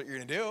court's what you're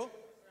going to do.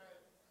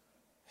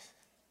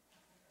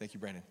 Thank you,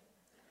 Brandon.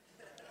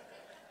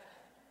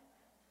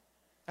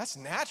 That's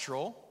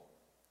natural.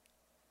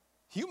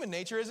 Human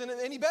nature isn't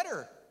any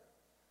better.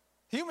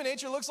 Human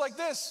nature looks like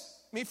this.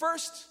 Me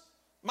first,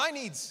 my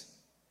needs.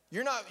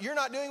 You're not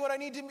doing what I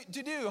need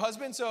to do,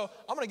 husband, so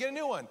I'm going to get a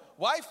new one.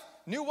 Wife,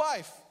 new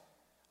wife.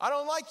 I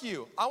don't like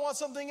you. I want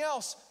something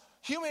else.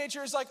 Human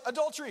nature is like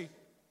adultery.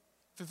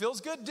 If it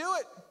feels good, do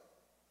it.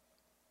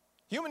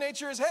 Human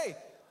nature is, hey,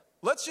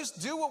 let's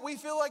just do what we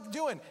feel like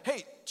doing.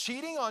 Hey,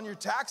 cheating on your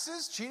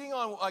taxes, cheating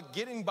on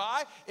getting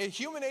by.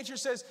 Human nature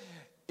says,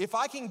 if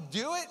I can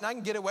do it and I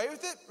can get away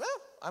with it, well,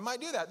 I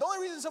might do that. The only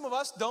reason some of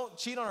us don't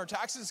cheat on our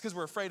taxes is because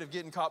we're afraid of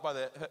getting caught by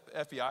the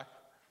FBI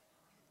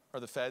or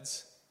the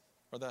feds.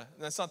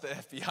 That's not the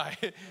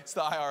FBI, it's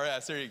the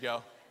IRS. There you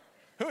go.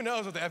 Who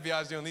knows what the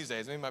FBI is doing these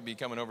days? They might be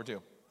coming over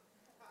too.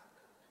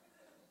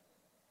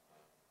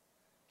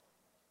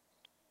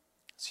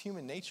 It's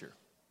human nature.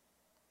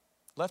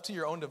 Left to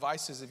your own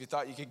devices, if you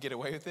thought you could get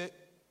away with it,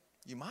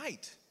 you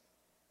might.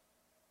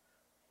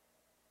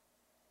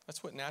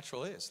 That's what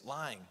natural is.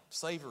 Lying,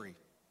 slavery.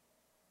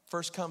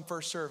 First come,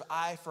 first serve,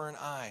 eye for an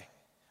eye.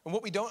 And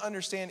what we don't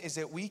understand is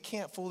that we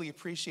can't fully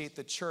appreciate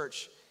the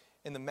church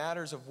in the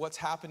matters of what's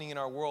happening in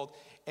our world.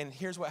 And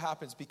here's what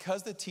happens.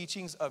 Because the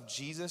teachings of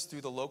Jesus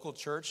through the local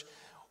church,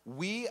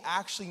 we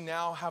actually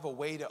now have a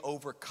way to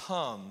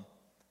overcome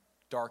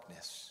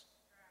darkness.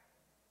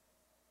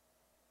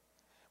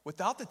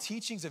 Without the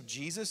teachings of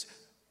Jesus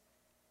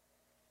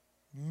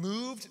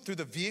moved through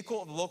the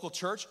vehicle of the local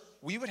church,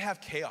 we would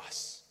have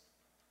chaos.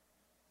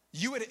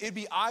 It'd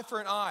be eye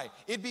for an eye.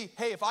 It'd be,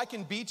 hey, if I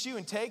can beat you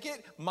and take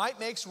it, might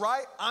makes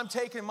right, I'm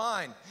taking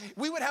mine.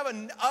 We would have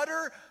an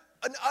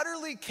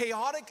utterly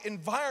chaotic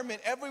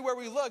environment everywhere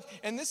we look.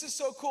 And this is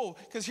so cool,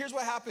 because here's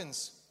what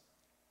happens.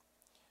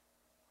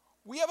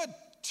 We have a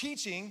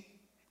teaching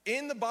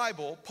in the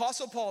Bible,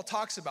 Apostle Paul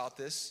talks about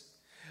this.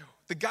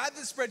 The guy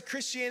that spread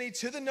Christianity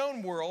to the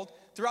known world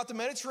throughout the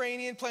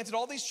Mediterranean, planted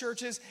all these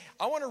churches.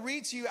 I want to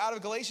read to you out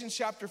of Galatians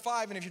chapter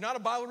 5. And if you're not a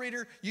Bible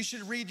reader, you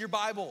should read your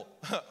Bible.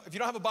 If you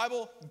don't have a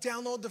Bible,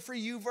 download the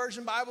free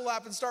YouVersion Bible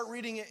app and start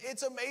reading it.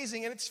 It's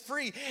amazing and it's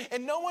free.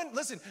 And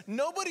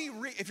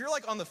if you're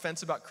like on the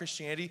fence about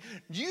Christianity,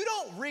 you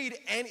don't read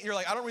you're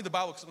like, I don't read the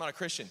Bible because I'm not a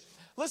Christian.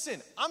 Listen,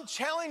 I'm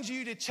challenging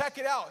you to check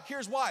it out.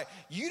 Here's why.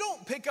 You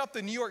don't pick up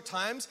the New York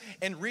Times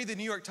and read the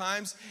New York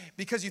Times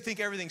because you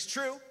think everything's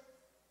true.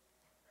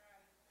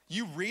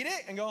 You read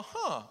it and go,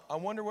 I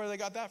wonder where they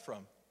got that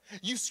from.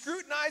 You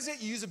scrutinize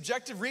it, you use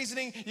objective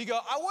reasoning, you go,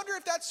 I wonder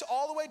if that's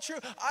all the way true.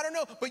 I don't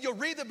know, but you'll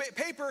read the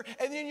paper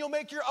and then you'll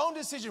make your own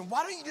decision.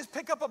 Why don't you just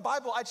pick up a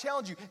Bible? I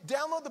challenge you.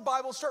 Download the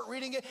Bible, start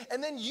reading it,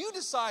 and then you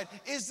decide,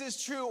 is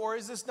this true or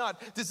is this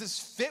not? Does this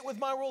fit with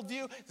my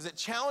worldview? Does it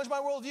challenge my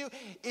worldview?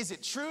 Is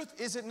it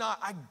truth? Is it not?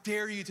 I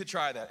dare you to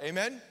try that.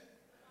 Amen?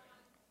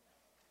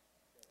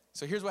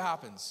 So here's what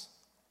happens.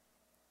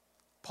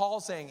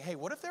 Paul's saying, hey,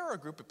 what if there were a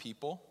group of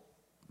people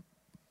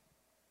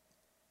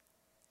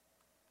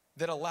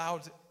that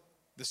allowed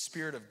the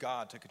Spirit of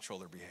God to control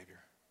their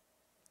behavior?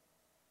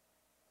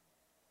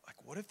 Like,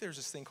 what if there's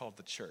this thing called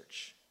the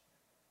church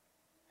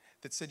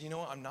that said, you know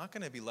what, I'm not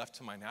going to be left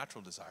to my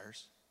natural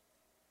desires.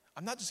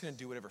 I'm not just going to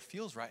do whatever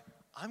feels right.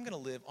 I'm going to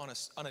live on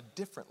a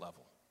different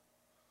level.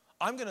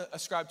 I'm going to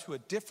ascribe to a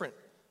different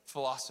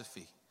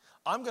philosophy.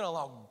 I'm going to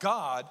allow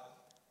God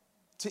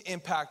to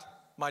impact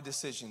my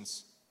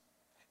decisions.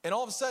 And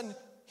all of a sudden,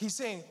 he's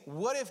saying,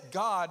 what if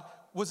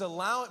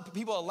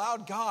people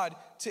allowed God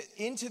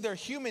into their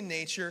human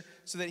nature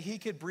so that he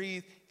could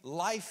breathe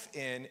life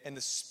in and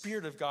the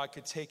Spirit of God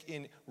could take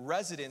in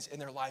residence in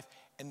their life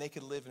and they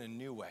could live in a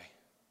new way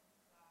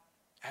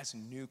as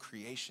new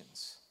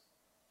creations.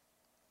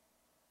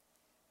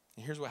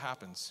 And here's what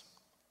happens.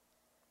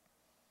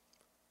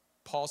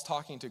 Paul's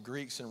talking to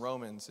Greeks and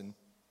Romans, and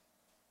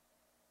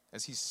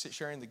as he's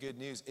sharing the good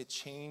news, it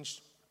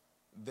changed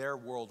their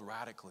world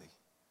radically.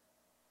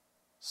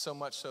 So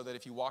much so that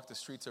if you walk the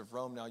streets of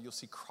Rome now, you'll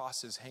see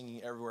crosses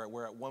hanging everywhere,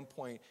 where at one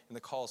point in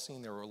the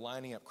Colosseum, they were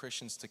lining up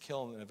Christians to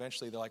kill them, and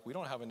eventually they're like, we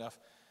don't have enough.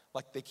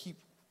 Like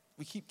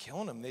we keep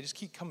killing them. They just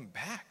keep coming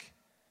back.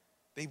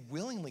 They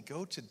willingly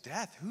go to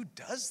death. Who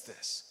does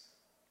this?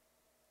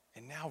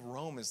 And now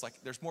Rome is like,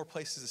 there's more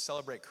places to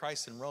celebrate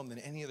Christ in Rome than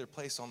any other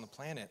place on the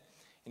planet.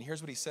 And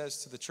here's what he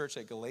says to the church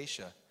at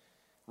Galatia,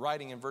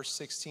 writing in verse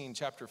 16,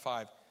 chapter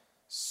 5.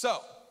 So,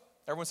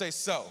 everyone say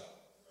so.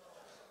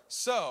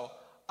 So,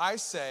 I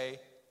say,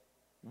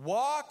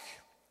 walk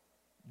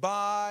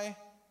by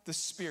the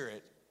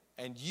Spirit,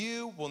 and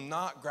you will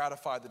not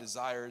gratify the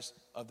desires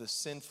of the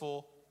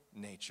sinful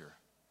nature.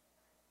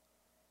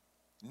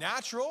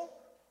 Natural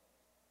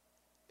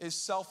is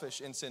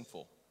selfish and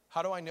sinful.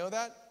 How do I know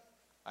that?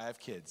 I have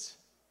kids.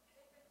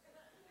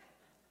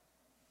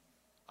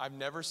 I've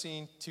never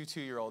seen two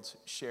 2-year-olds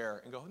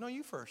share and go, no,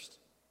 you first.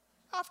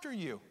 After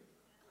you.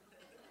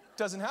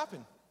 Doesn't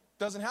happen.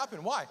 Doesn't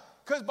happen. Why?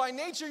 Because by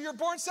nature, you're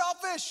born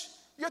selfish.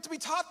 You have to be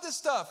taught this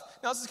stuff.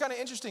 Now, this is kind of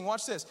interesting.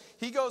 Watch this.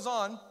 He goes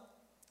on.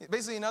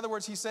 Basically, in other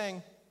words, he's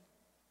saying,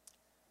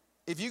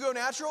 if you go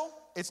natural,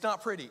 it's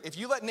not pretty. If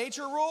you let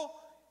nature rule,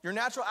 your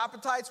natural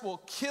appetites will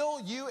kill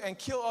you and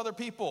kill other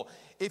people.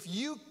 If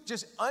you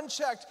just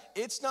unchecked,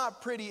 it's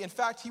not pretty. In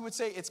fact, he would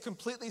say it's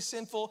completely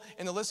sinful,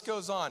 and the list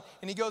goes on.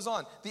 And he goes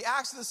on. The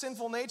acts of the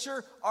sinful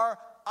nature are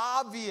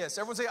obvious.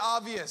 Everyone say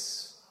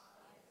obvious.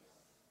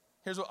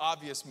 Here's what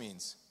obvious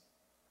means.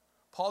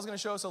 Paul's going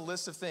to show us a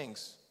list of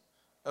things,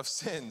 of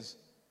sins.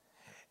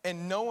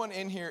 And no one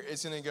in here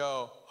is going to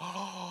go,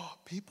 oh,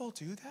 people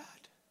do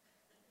that?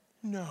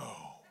 No.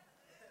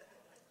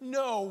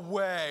 No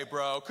way,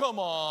 bro. Come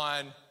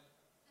on.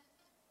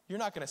 You're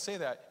not going to say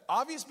that.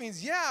 Obvious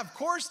means, yeah, of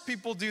course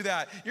people do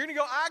that. You're going to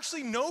go, I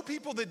actually know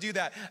people that do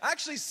that. I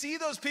actually see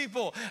those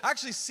people. I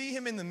actually see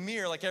him in the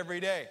mirror like every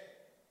day.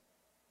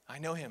 I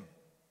know him.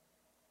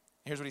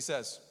 Here's what he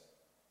says.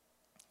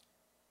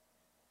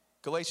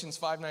 Galatians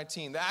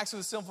 5:19. The acts of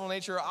the sinful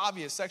nature are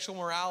obvious. Sexual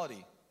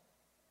morality.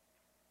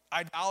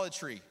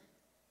 Idolatry.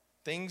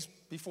 Things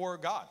before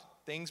God.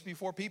 Things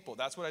before people.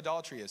 That's what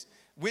idolatry is.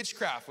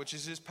 Witchcraft, which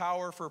is just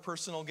power for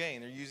personal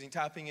gain. They're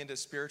tapping into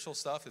spiritual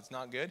stuff that's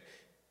not good.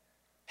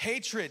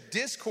 Hatred,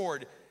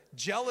 discord,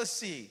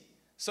 jealousy.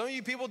 Some of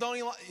you people don't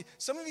even,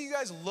 some of you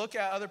guys look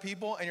at other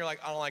people and you're like,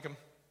 I don't like him.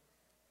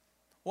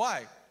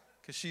 Why?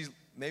 Because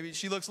maybe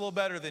she looks a little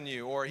better than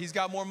you, or he's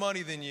got more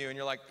money than you, and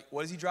you're like,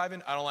 what is he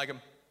driving? I don't like him.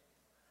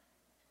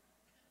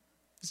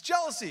 It's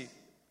jealousy.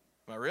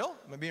 Am I real?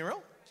 Am I being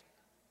real?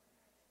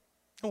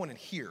 No one in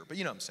here, but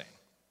you know what I'm saying.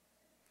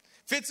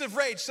 Fits of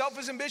rage,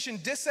 selfish ambition,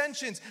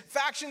 dissensions,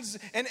 factions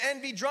and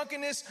envy,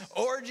 drunkenness,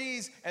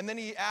 orgies, and then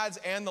he adds,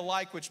 and the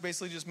like, which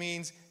basically just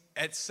means,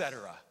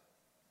 etc.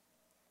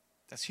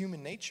 That's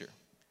human nature.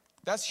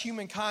 That's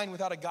humankind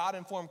without a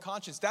God-informed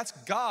conscience. That's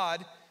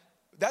God.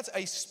 That's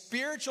a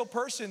spiritual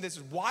person that's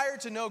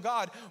wired to know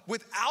God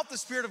without the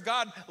Spirit of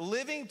God,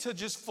 living to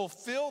just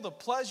fulfill the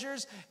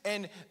pleasures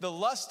and the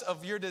lust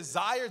of your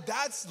desire.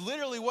 That's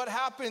literally what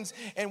happens.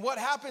 And what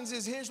happens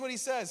is, here's what he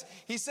says.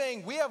 He's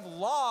saying we have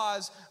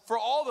laws for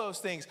all those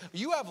things.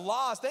 You have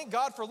laws. Thank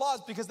God for laws,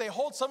 because they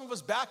hold some of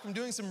us back from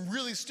doing some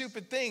really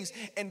stupid things.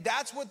 And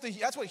that's what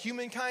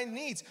humankind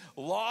needs.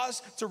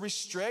 Laws to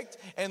restrict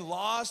and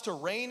laws to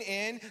rein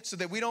in so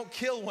that we don't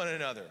kill one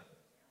another.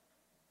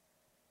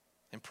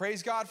 And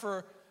praise God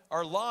for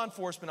our law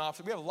enforcement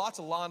officers. We have lots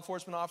of law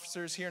enforcement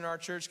officers here in our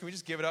church. Can we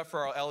just give it up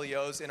for our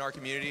LEOs in our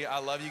community? I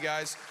love you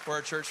guys. We're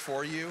a church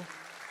for you.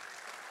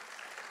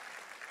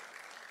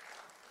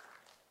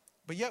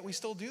 But yet we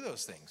still do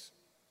those things.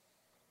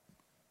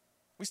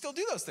 We still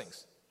do those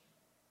things.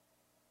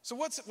 So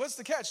what's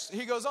the catch?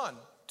 He goes on,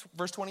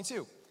 verse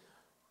 22.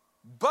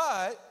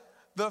 But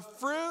the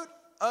fruit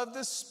of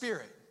the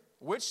Spirit.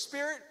 Which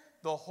Spirit?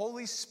 The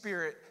Holy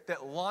Spirit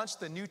that launched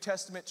the New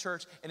Testament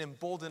church and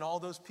emboldened all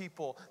those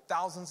people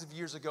thousands of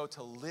years ago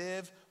to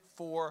live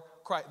for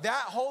Christ.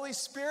 That Holy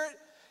Spirit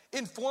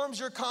informs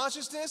your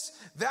consciousness.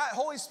 That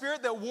Holy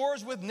Spirit that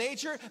wars with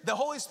nature. The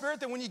Holy Spirit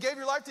that when you gave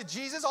your life to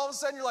Jesus, all of a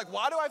sudden you're like,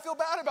 why do I feel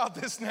bad about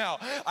this now?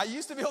 I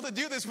used to be able to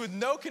do this with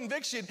no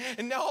conviction,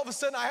 and now all of a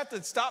sudden I have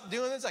to stop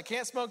doing this. I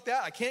can't smoke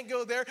that. I can't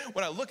go there.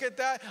 When I look at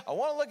that, I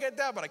want to look at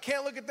that, but I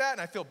can't look at that,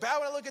 and I feel bad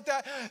when I look at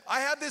that. I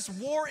have this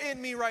war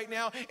in me right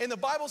now, and the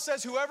Bible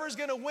says whoever's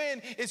going to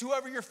win is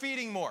whoever you're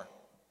feeding more.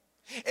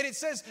 And it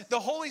says the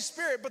Holy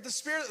Spirit, but the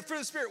Spirit, through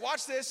the Spirit,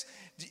 watch this.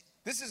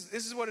 This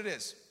is what it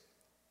is.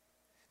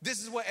 This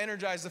is what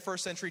energized the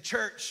first century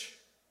church.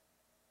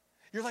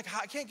 You're like,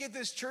 I can't get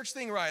this church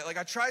thing right. Like,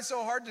 I tried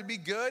so hard to be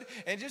good,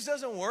 and it just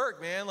doesn't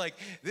work, man. Like,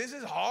 this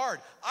is hard.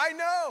 I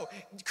know.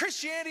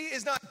 Christianity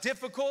is not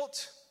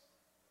difficult.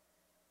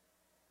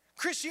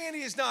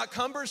 Christianity is not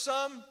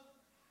cumbersome.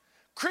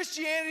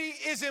 Christianity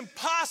is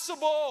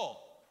impossible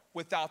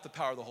without the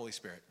power of the Holy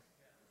Spirit.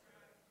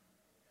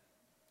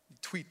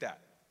 Tweet that.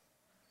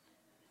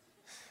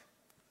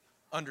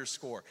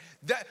 Underscore.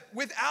 That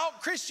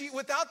without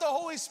the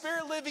Holy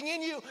Spirit living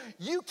in you,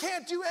 you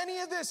can't do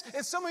any of this.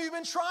 And some of you have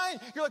been trying.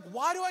 You're like,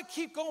 why do I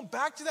keep going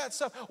back to that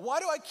stuff? Why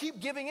do I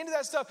keep giving into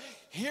that stuff?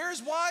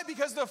 Here's why,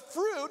 because the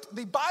fruit,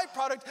 the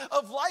byproduct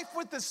of life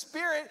with the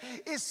Spirit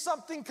is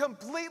something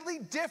completely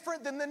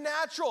different than the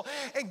natural.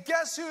 And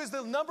guess who is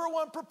the number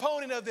one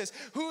proponent of this?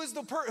 Who is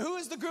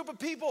the group of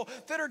people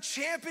that are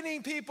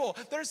championing people,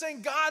 that are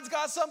saying God's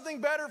got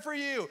something better for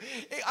you?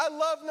 I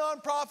love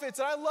nonprofits,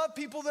 and I love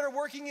people that are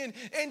working in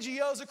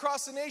NGOs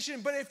across the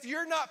nation, but if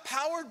you're not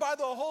powered by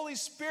the Holy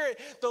Spirit,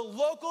 the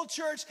local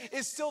church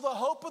is still the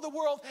hope of the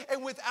world,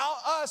 and without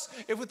us,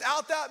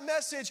 without that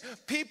message,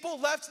 people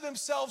left to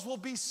themselves will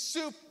be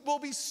so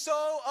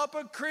up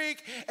a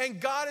creek,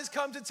 and God has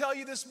come to tell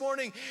you this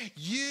morning,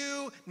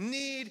 you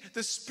need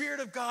the Spirit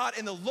of God,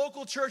 and the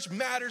local church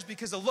matters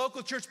because the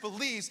local church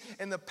believes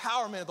in the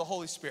empowerment of the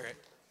Holy Spirit.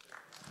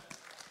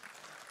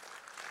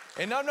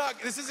 And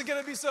this isn't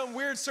going to be some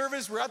weird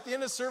service where at the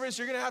end of service,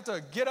 you're going to have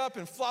to get up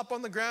and flop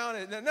on the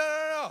ground.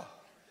 No.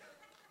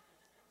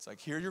 It's like,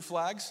 here are your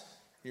flags.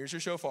 Here's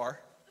your shofar.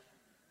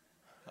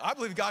 I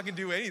believe God can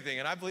do anything.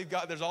 And I believe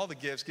God, there's all the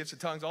gifts of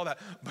tongues, all that.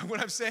 But what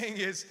I'm saying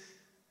is,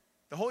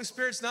 the Holy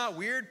Spirit's not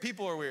weird.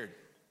 People are weird.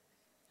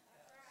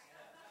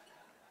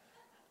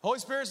 Holy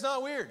Spirit's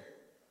not weird.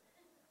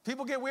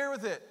 People get weird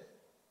with it.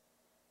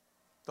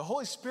 The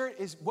Holy Spirit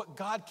is what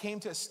God came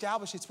to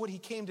establish. It's what he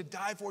came to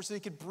die for so he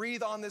could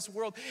breathe on this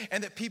world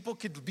and that people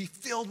could be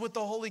filled with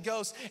the Holy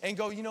Ghost and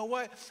go, you know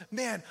what?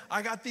 Man,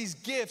 I got these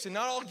gifts, and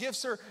not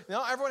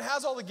everyone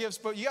has all the gifts,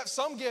 but you got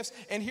some gifts,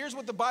 and here's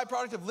what the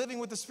byproduct of living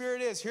with the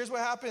Spirit is. Here's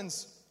what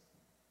happens.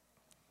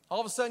 All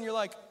of a sudden you're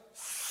like,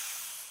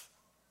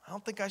 I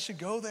don't think I should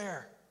go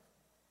there.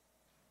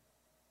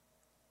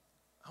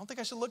 I don't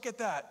think I should look at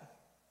that.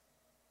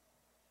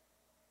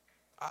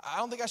 I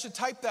don't think I should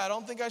type that. I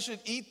don't think I should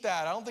eat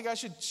that. I don't think I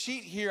should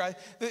cheat here.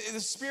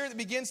 The Spirit that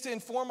begins to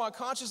inform our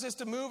consciousness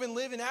to move and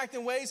live and act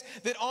in ways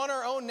that on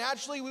our own,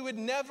 naturally, we would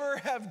never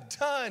have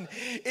done.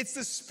 It's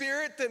the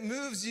Spirit that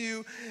moves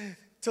you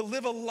to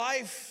live a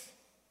life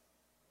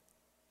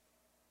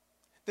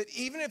that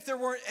even if there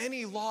weren't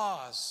any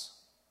laws,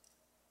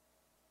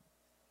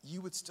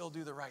 you would still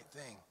do the right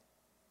thing.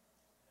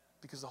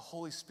 Because the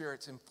Holy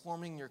Spirit's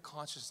informing your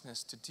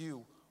consciousness to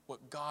do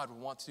what God would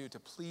want to do, to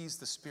please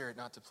the Spirit,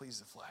 not to please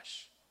the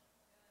flesh.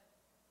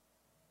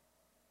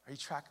 Are you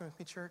tracking with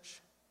me,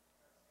 church?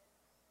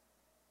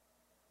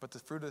 But the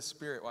fruit of the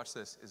Spirit, watch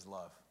this, is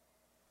love.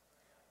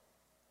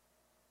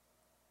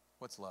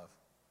 What's love?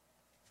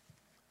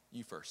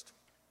 You first.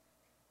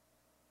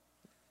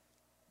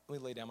 Let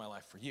me lay down my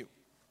life for you.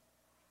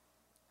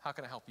 How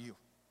can I help you?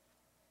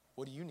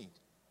 What do you need?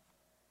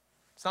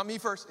 It's not me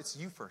first, it's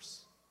you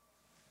first.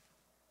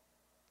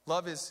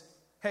 Love is,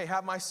 hey,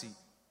 have my seat.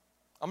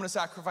 I'm going to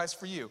sacrifice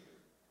for you.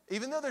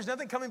 Even though there's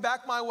nothing coming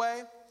back my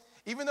way,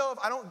 even though if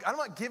I'm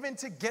not giving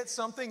to get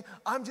something,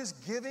 I'm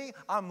just giving,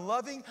 I'm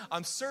loving,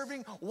 I'm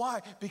serving.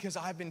 Why? Because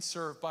I've been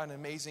served by an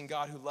amazing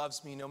God who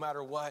loves me no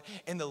matter what.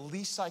 And the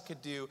least I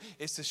could do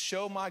is to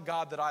show my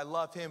God that I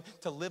love him,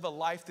 to live a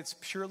life that's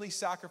purely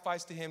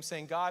sacrificed to him,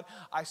 saying, God,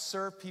 I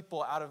serve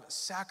people out of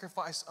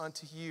sacrifice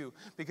unto you.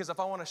 Because if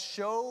I want to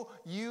show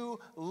you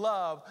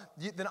love,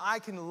 then I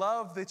can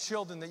love the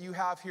children that you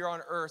have here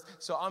on earth.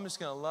 So I'm going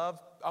to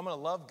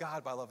love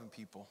God by loving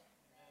people.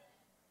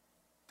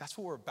 That's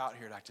what we're about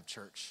here at Active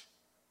Church.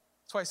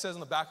 That's why it says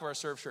on the back of our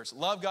Serve shirts,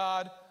 love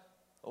God,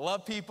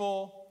 love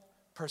people,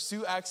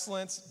 pursue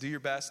excellence, do your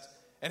best,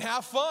 and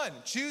have fun.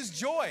 Choose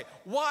joy.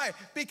 Why?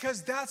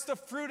 Because that's the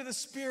fruit of the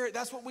Spirit.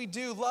 That's what we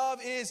do. Love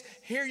is,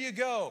 here you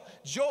go,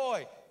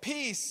 joy,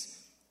 peace,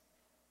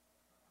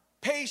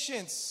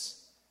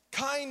 patience,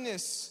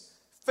 kindness,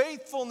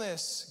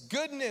 faithfulness,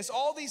 goodness,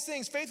 all these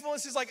things.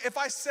 Faithfulness is like, if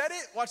I said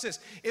it, watch this,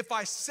 if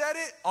I said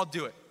it, I'll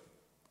do it.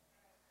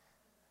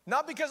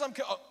 Not because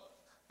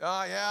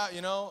yeah,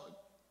 you know,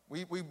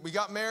 we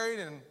got married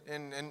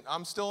and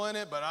I'm still in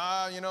it, but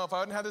you know, if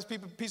I didn't have this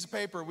piece of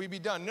paper, we'd be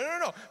done.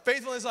 No.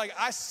 Faithfulness is like,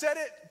 I said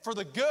it for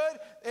the good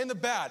and the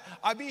bad.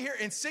 I'll be here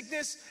in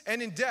sickness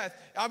and in death.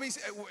 I'll be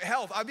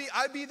health. I'll be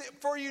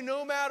for you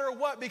no matter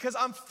what, because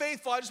I'm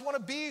faithful. I just want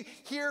to be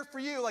here for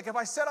you. Like if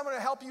I said I'm going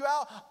to help you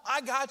out,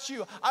 I got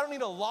you. I don't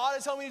need a law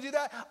to tell me to do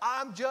that.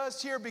 I'm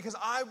just here because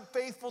I'm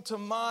faithful to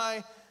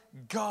my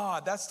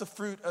God. That's the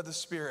fruit of the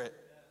Spirit.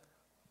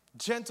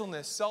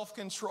 Gentleness,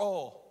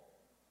 self-control.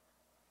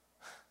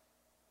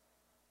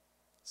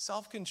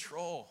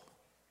 Self-control.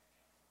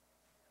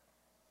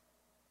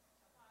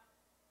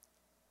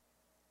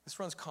 This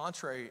runs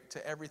contrary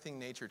to everything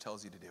nature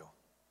tells you to do. In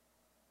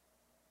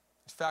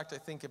fact, I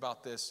think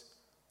about this.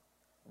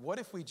 What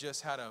if we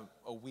just had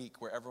a week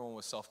where everyone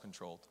was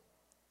self-controlled?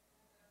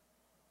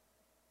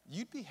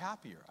 You'd be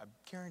happier, I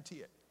guarantee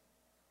it.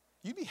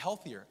 You'd be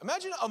healthier.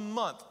 Imagine a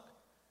month.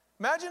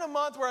 Imagine a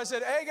month where I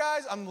said, hey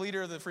guys, I'm the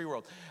leader of the free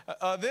world.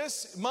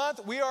 This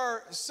month we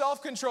are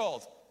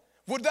self-controlled.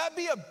 Would that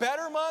be a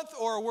better month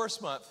or a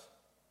worse month?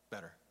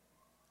 Better.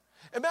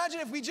 Imagine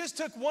if we just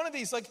took one of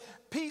these, like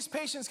peace,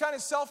 patience, kind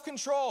of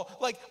self-control,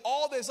 like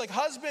all this, like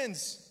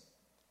husbands.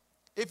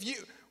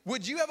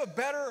 Would you have a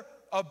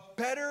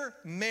better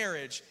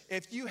marriage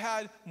if you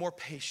had more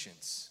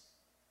patience?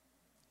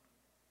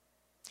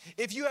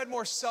 If you had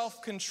more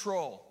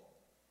self-control?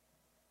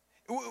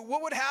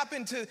 What would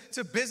happen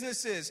to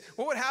businesses?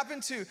 What would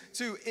happen to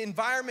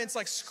environments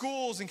like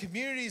schools and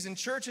communities and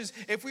churches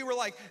if we were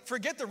like,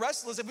 forget the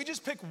rest of us, if we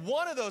just pick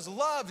one of those,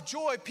 love,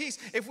 joy, peace,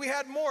 if we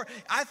had more,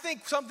 I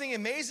think something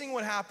amazing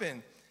would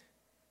happen.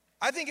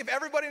 I think if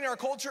everybody in our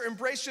culture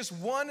embraced just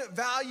one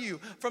value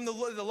from the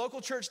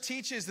local church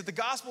teaches, that the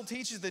gospel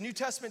teaches, the New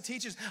Testament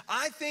teaches,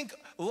 I think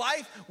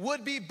life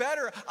would be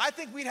better. I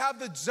think we'd have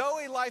the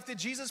Zoe life that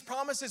Jesus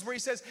promises, where he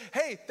says,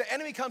 hey, the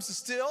enemy comes to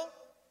steal,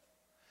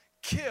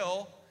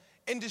 kill,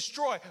 and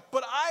destroy.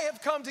 But I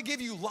have come to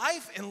give you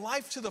life and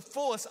life to the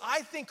fullest.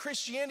 I think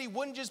Christianity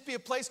wouldn't just be a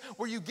place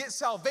where you get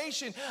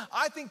salvation.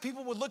 I think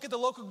people would look at the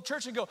local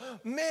church and go,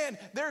 man,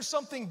 there's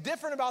something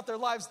different about their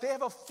lives. They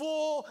have a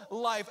full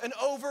life, an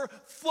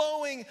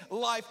overflowing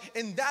life.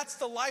 And that's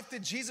the life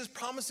that Jesus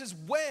promises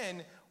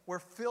when we're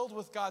filled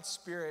with God's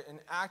Spirit and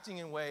acting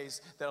in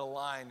ways that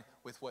align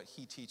with what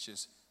he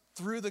teaches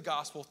through the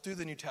gospel, through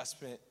the New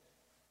Testament,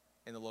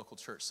 in the local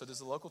church. So does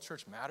the local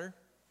church matter?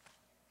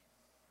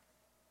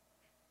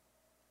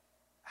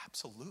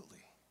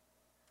 Absolutely.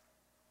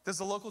 Does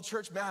the local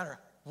church matter?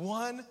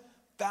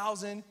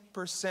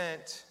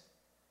 1,000%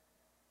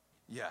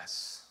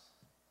 yes.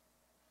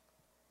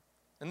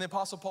 And the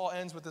Apostle Paul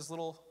ends with this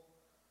little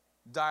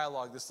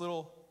dialogue, this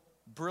little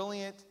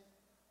brilliant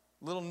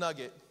little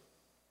nugget.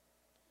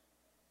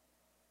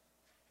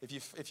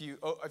 If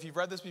you've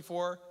read this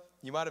before,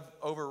 you might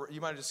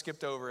have just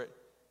skipped over it.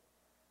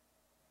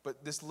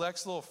 But this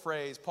next little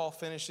phrase, Paul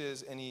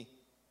finishes and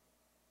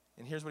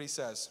here's what he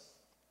says.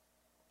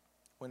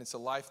 When it's a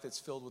life that's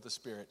filled with the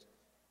Spirit.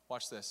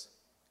 Watch this.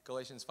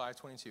 Galatians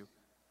 5:22.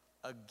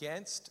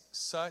 Against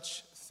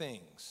such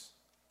things,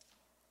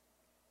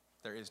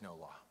 there is no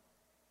law.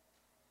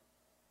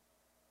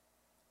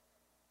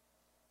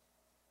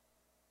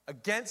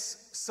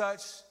 Against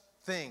such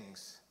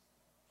things,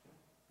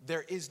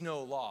 there is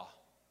no law.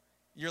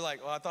 You're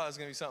like, well, I thought it was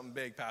going to be something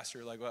big,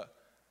 Pastor. Like, what?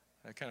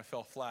 I kind of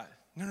fell flat.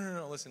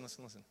 No. Listen. You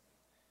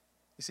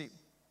see,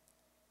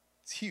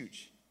 it's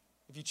huge.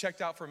 If you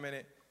checked out for a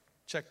minute,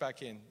 check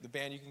back in. The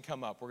band, you can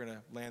come up. We're going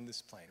to land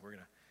this plane. We're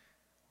going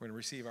to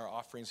receive our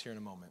offerings here in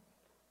a moment.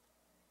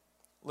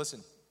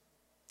 Listen,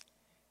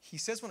 he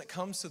says when it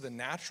comes to the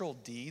natural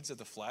deeds of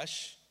the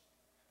flesh,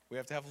 we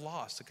have to have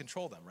laws to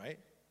control them, right?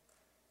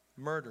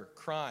 Murder,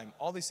 crime,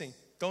 all these things.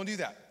 Don't do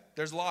that.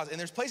 There's laws. And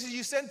there's places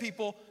you send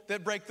people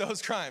that break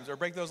those crimes or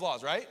break those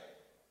laws, right?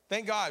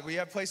 Thank God we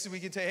have places we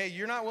can say, hey,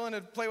 you're not willing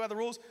to play by the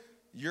rules,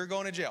 you're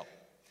going to jail.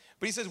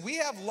 But he says we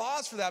have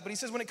laws for that. But he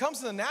says when it comes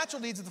to the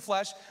natural deeds of the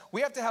flesh,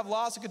 we have to have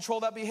laws to control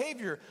that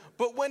behavior.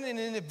 But when an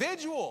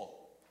individual,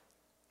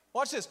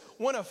 watch this,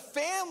 when a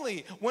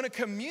family, when a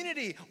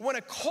community, when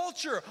a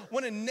culture,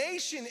 when a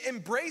nation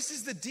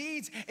embraces the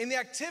deeds and the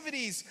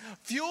activities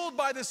fueled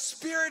by the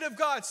Spirit of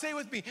God, say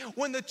with me,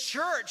 when the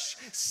church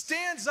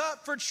stands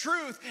up for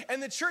truth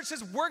and the church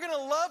says we're going to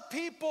love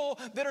people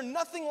that are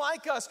nothing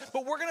like us,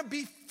 but we're going to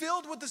be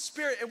filled with the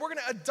Spirit and we're going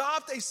to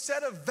adopt a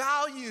set of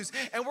values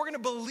and we're going to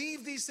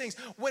believe these things.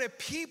 When a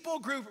people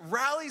group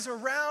rallies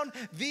around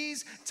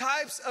these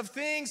types of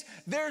things,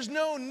 there's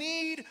no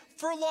need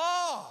for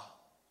law.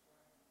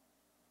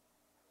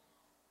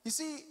 You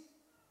see,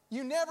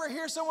 you never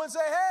hear someone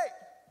say, hey,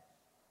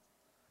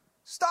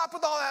 stop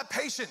with all that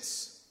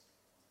patience.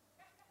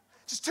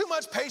 Just too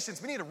much patience.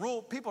 We need a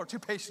rule. People are too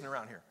patient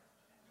around here.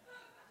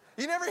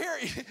 You never hear,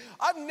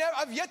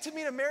 I've yet to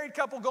meet a married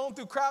couple going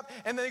through crap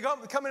and they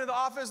come into the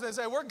office and they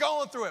say, we're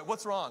going through it.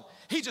 What's wrong?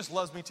 He just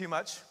loves me too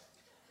much.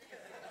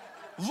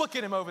 Look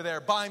at him over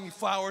there buying me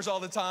flowers all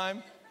the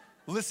time.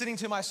 listening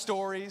to my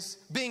stories,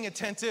 being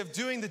attentive,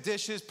 doing the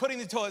dishes, putting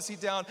the toilet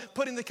seat down,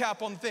 putting the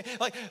cap on the thing.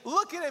 Like,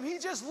 look at him, he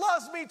just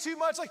loves me too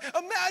much. Like,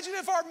 imagine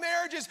if our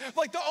marriages,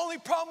 like the only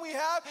problem we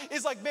have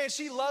is like, man,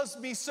 she loves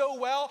me so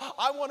well,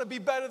 I want to be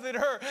better than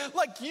her.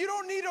 Like, you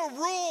don't need a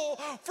rule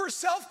for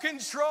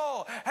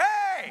self-control.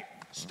 Hey,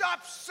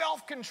 stop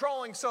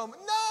self-controlling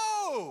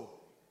no.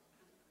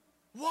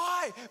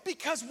 Why?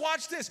 Because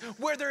watch this,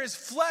 where there is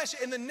flesh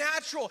in the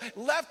natural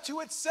left to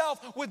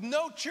itself with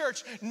no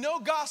church, no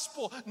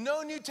gospel,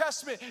 no New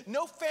Testament,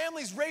 no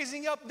families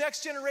raising up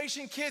next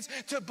generation kids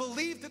to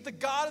believe that the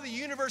God of the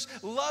universe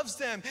loves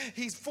them,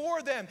 he's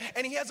for them,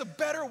 and he has a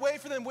better way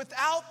for them.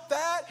 Without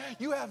that,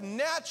 you have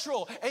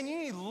natural, and you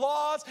need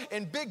laws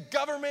and big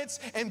governments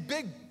and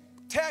big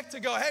tech to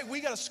go, hey, we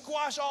got to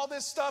squash all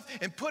this stuff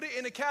and put it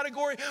in a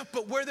category.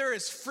 But where there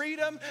is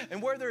freedom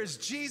and where there is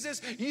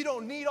Jesus, you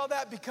don't need all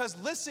that, because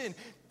listen,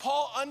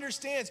 Paul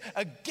understands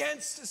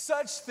against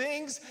such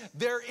things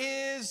there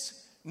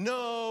is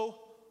no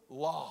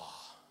law.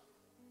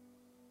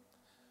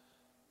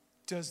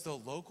 Does the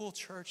local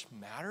church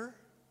matter?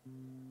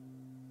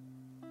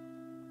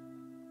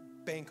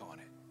 Bank on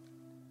it.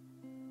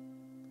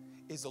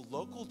 Is the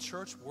local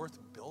church worth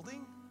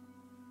building?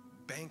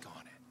 Bank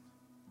on it.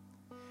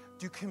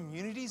 Do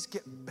communities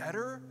get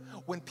better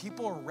when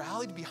people are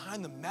rallied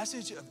behind the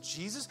message of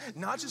Jesus?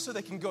 Not just so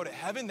they can go to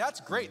heaven. That's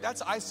great.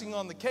 That's icing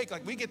on the cake.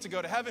 Like, we get to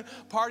go to heaven,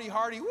 party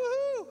hardy,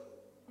 woohoo.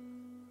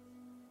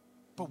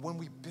 But when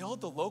we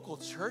build the local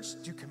church,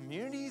 do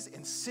communities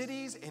and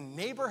cities and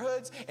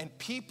neighborhoods and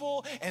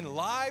people and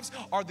lives,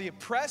 are the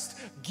oppressed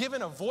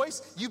given a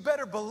voice? You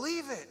better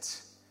believe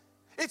it.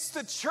 It's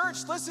the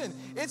church, listen,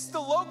 it's the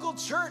local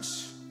church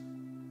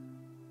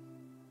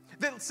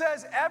that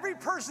says every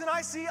person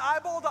I see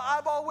eyeball to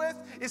eyeball with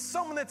is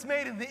someone that's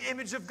made in the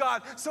image of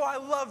God. So I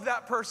love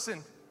that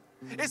person.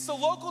 It's the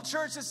local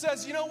church that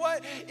says, you know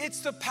what?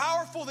 It's the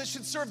powerful that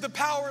should serve the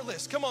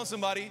powerless. Come on,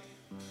 somebody.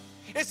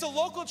 It's the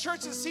local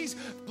church that sees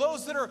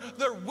those that are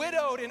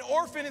widowed and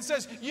orphaned and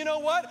says, you know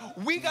what?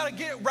 We got to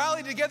get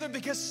rallied together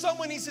because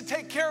someone needs to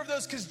take care of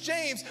those. Because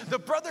James, the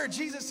brother of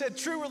Jesus, said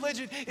true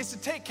religion is to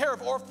take care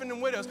of orphans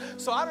and widows.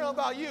 So I don't know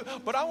about you,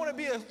 but I want to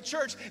be a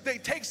church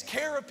that takes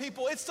care of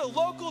people. It's the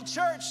local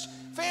church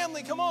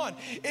family. Come on.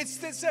 That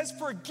says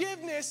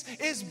forgiveness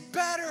is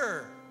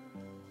better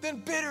than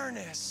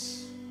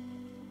bitterness.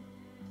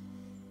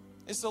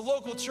 It's the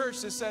local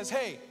church that says,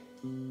 hey,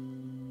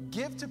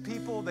 give to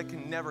people that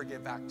can never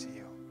give back to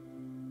you.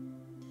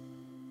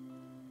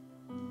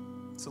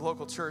 It's a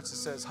local church that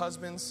says,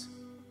 husbands,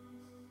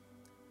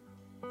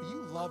 will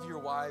you love your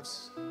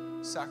wives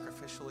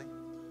sacrificially?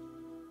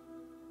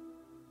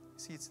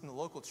 See, it's in the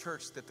local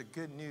church that the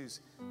good news,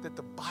 that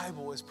the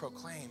Bible is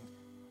proclaimed,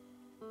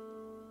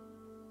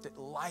 that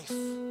life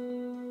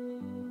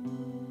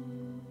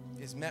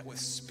is met with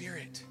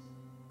spirit,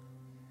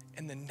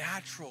 and the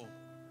natural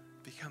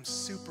becomes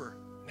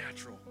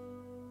supernatural.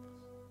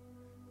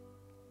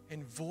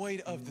 And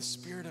void of the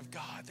Spirit of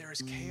God, there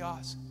is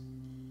chaos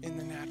in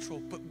the natural.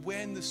 But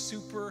when the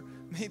super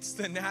meets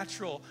the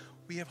natural,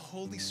 we have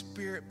Holy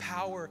Spirit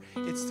power.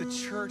 It's the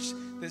church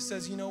that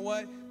says, you know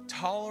what?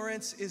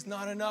 Tolerance is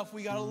not enough.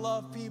 We got to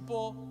love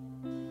people.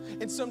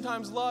 And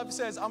sometimes love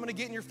says, I'm going to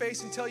get in your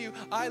face and tell you,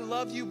 I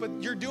love you, but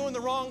you're doing the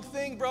wrong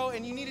thing, bro,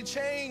 and you need to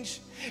change.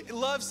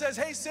 Love says,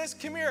 hey, sis,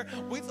 come here.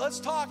 Let's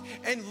talk.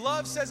 And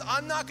love says,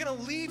 I'm not going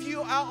to leave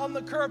you out on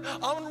the curb. I'm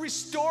going to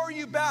restore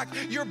you back.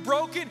 You're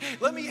broken.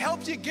 Let me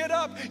help you get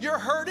up. You're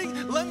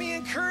hurting. Let me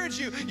encourage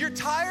you. You're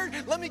tired.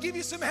 Let me give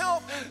you some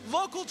help.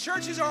 Local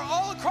churches are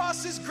all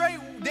across this great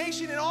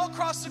nation and all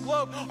across the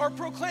globe are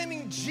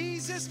proclaiming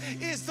Jesus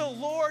is the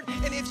Lord.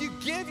 And if you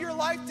give your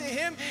life to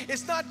him,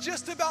 it's not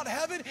just about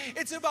heaven.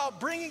 It's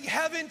about bringing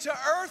heaven to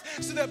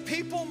earth so that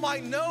people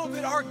might know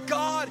that our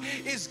God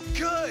is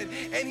good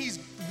and he's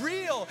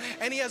real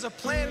and he has a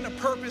plan and a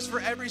purpose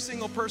for every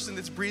single person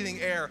that's breathing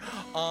air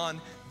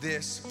on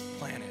this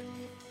planet.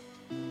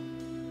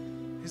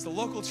 Does the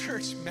local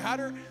church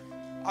matter?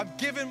 I've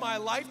given my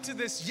life to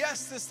this.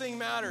 Yes, this thing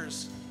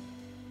matters.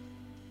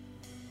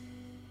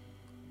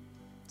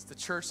 It's the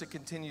church that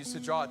continues to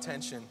draw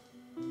attention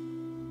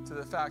to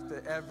the fact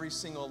that every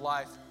single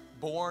life,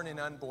 born and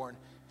unborn,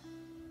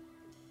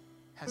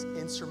 has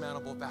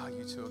insurmountable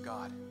value to a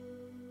God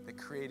that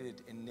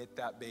created and knit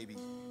that baby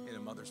in a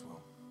mother's womb.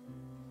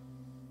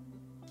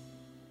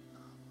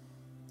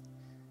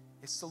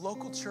 It's the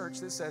local church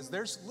that says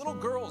there's little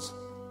girls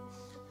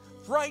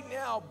right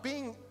now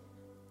being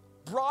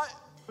brought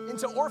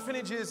into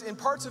orphanages in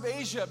parts of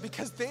Asia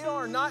because they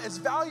are not as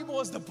valuable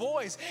as the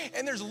boys.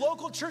 And there's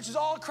local churches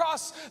all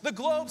across the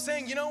globe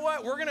saying, you know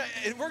what, we're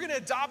gonna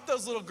adopt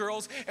those little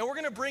girls and we're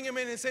gonna bring them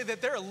in and say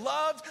that they're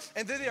loved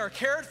and that they are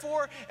cared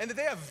for and that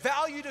they have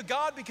value to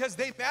God because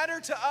they matter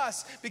to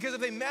us. Because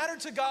if they matter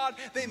to God,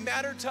 they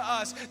matter to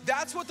us.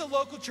 That's what the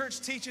local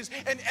church teaches.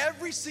 And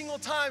every single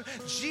time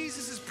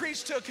Jesus is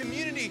preached to a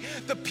community,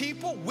 the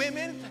people,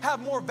 women have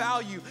more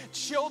value.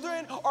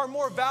 Children are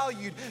more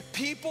valued.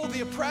 People,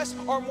 the oppressed,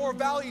 are are more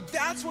valued.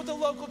 That's what the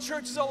local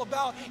church is all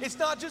about. It's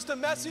not just a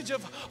message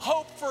of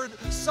hope for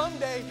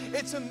Sunday.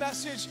 It's a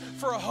message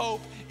for a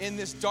hope in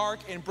this dark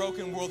and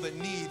broken world that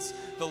needs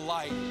the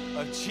light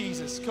of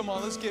Jesus. Come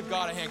on, let's give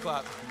God a hand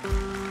clap.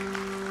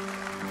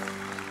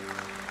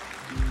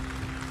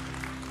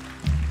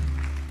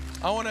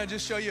 I want to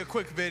just show you a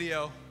quick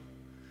video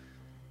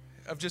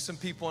of just some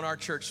people in our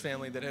church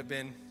family that have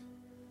been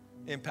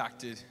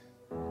impacted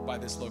by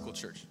this local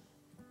church.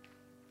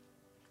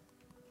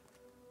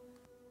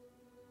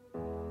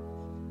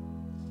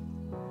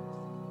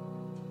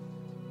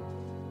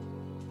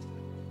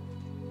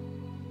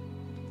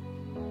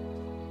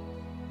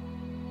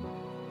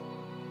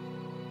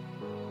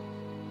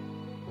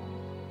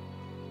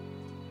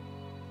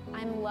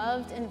 I'm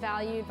loved and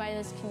valued by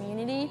this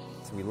community.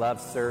 We love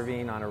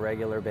serving on a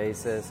regular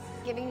basis.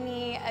 Giving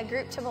me a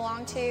group to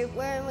belong to.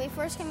 When we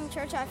first came to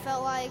church, I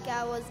felt like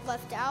I was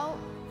left out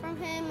from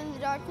him in the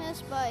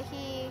darkness, but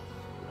he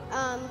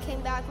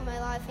came back in my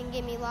life and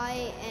gave me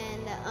light,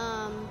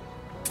 and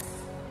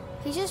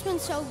he's just been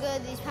so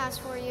good these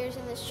past 4 years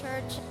in this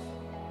church.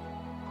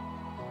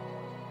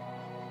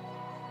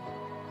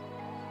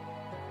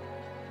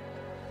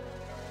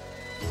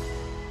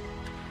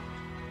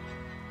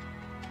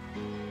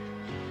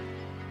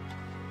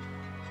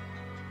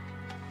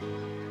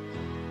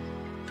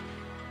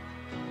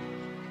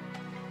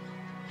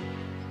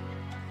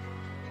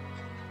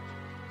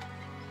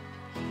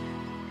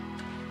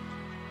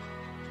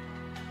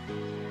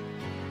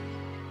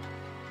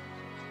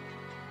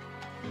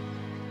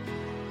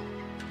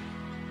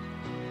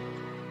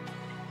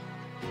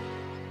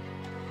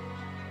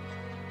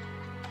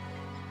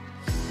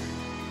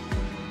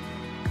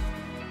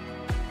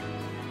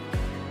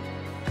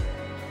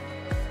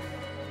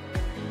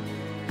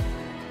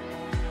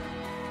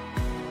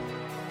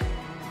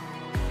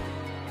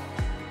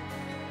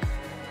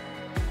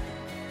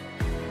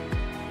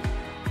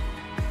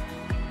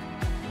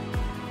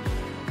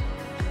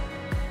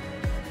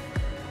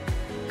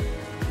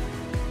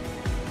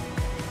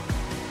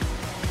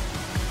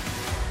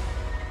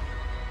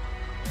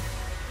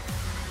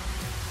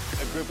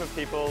 Group of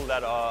people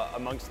that are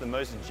amongst the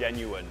most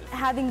genuine.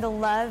 Having the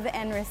love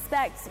and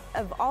respect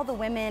of all the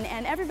women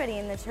and everybody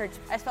in the church.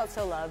 I felt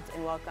so loved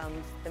and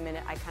welcomed the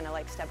minute I kind of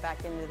like stepped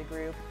back into the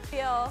group.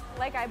 Feel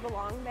like I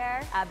belong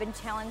there. I've been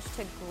challenged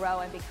to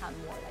grow and become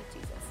more like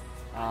Jesus.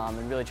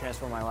 It really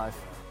transformed my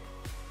life.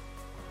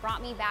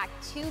 Brought me back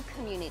to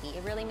community.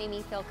 It really made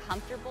me feel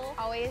comfortable.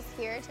 Always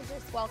here to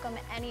just welcome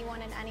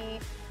anyone in any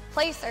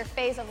place or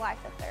phase of life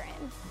that they're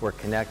in. We're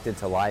connected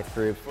to life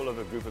groups. Full of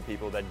a group of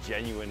people that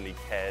genuinely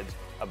cared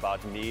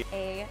about me.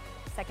 A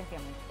second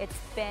family. It's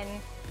been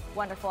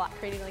wonderful.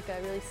 Creating like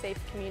a really safe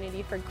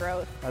community for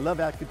growth. I love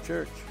Active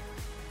Church.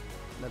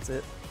 That's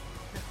it.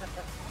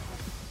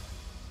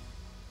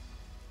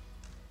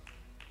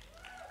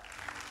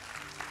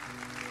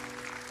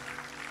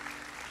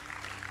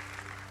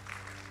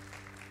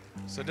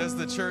 So does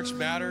the church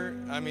matter?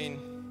 I mean,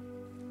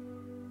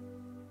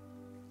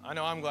 I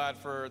know I'm glad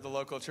for the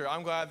local church.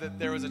 I'm glad that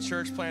there was a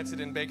church planted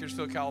in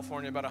Bakersfield,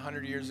 California about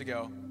 100 years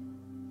ago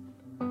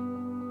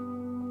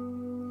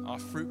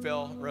off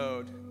Fruitvale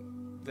Road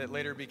that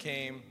later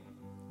became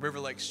River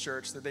Lakes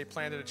Church, that they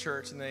planted a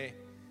church, and they,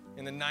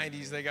 in the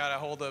 90s, they got a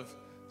hold of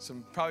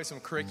probably some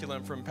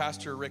curriculum from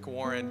Pastor Rick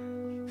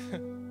Warren,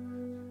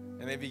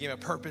 and they became a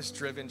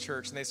purpose-driven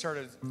church, and they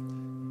started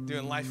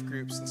doing life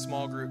groups and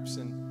small groups,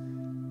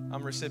 and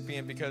I'm a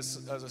recipient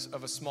because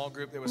of a small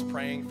group that was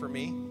praying for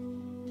me.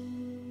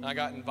 And I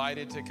got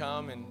invited to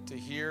come and to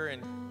hear,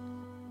 and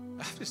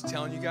I'm just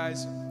telling you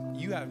guys,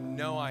 you have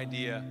no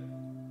idea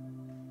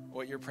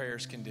what your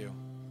prayers can do.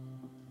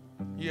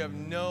 You have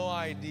no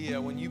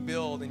idea when you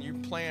build and you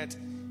plant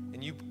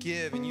and you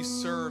give and you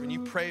serve and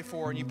you pray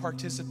for and you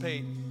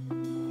participate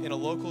in a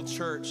local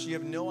church, you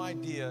have no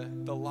idea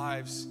the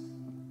lives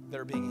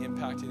that are being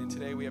impacted. And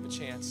today we have a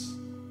chance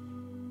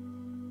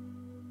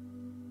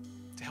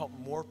to help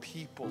more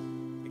people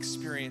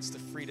experience the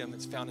freedom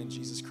that's found in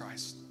Jesus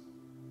Christ.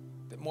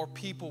 That more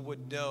people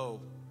would know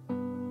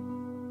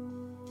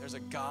there's a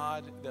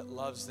God that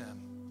loves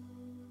them,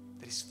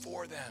 that He's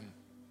for them,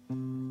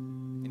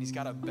 and He's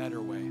got a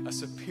better way, a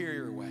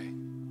superior way.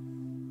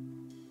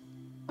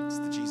 It's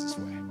the Jesus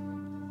way.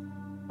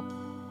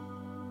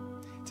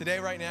 Today,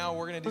 right now,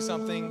 we're going to do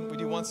something we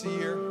do once a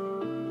year.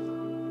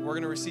 We're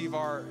going to receive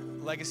our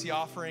legacy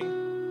offering,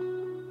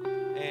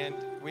 and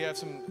we have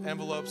some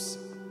envelopes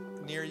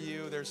near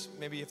you.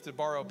 Maybe you have to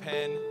borrow a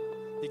pen.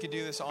 You can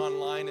do this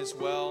online as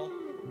well.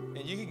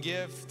 And you can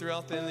give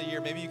throughout the end of the year.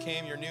 Maybe you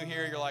came, you're new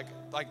here, you're like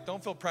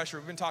don't feel pressure.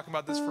 We've been talking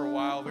about this for a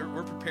while.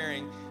 We're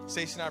preparing.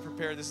 Stacey and I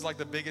prepared. This is like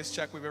the biggest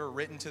check we've ever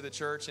written to the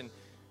church, and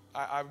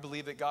I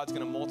believe that God's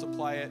going to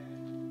multiply it.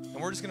 And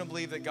we're just going to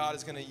believe that God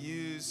is going to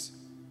use,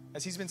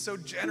 as He's been so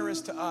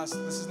generous to us.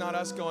 This is not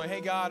us going,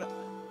 hey, God,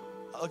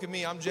 look at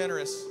me. I'm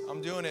generous.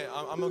 I'm doing it.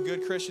 I'm a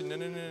good Christian.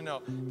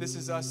 No. This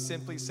is us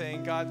simply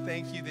saying, God,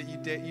 thank you that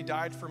you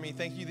died for me.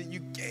 Thank you that you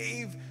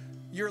gave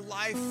your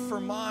life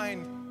for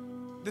mine.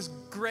 this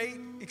great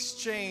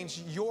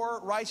exchange, your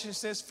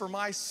righteousness for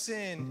my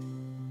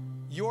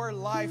sin. Your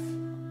life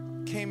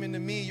came into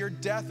me. Your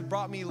death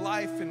brought me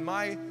life, and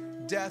my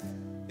death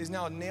is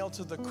now nailed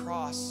to the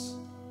cross.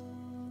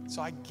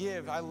 So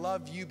I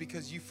love you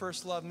because you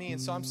first loved me.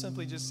 And so I'm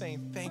simply just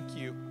saying thank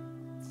you.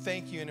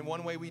 Thank you. And in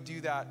one way we do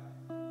that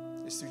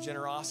is through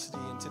generosity.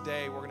 And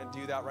today we're going to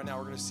do that right now.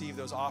 We're going to receive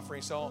those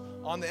offerings. So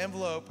on the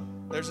envelope,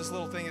 there's this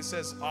little thing that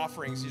says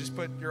offerings. You just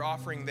put your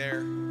offering there.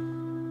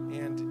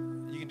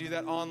 And you can do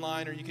that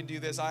online, or you can do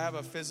this. I have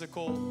a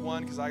physical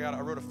one because I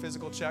wrote a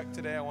physical check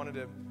today. I wanted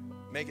to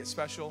make it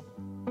special.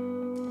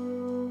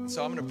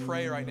 So I'm going to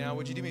pray right now.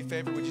 Would you do me a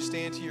favor? Would you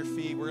stand to your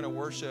feet? We're going to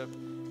worship.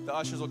 The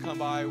ushers will come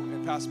by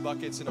and pass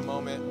buckets in a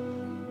moment.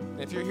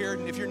 And if you're here,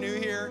 if you're new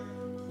here,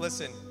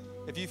 listen.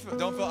 If you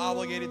don't feel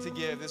obligated to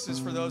give, this is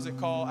for those that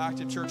call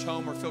Active Church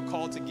home or feel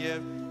called to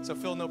give. So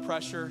feel no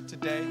pressure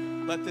today.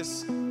 Let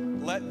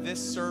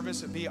this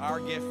service be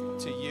our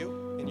gift to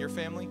you and your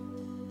family.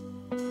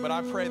 But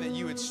I pray that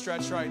you would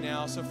stretch right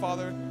now. So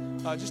Father,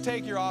 just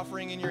take your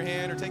offering in your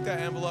hand or take that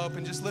envelope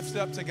and just lift it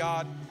up to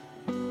God.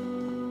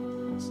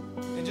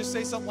 And just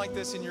say something like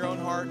this in your own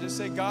heart. Just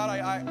say, God,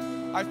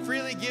 I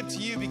freely give to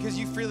you because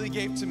you freely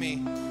gave to me.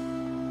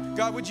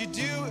 God, would you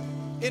do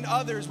in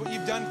others what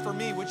you've done for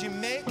me? Would you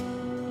make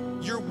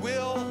your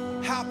will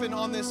happen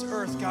on this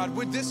earth, God?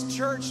 Would this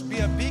church be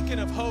a beacon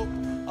of hope,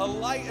 a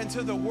light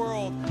into the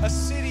world, a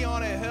city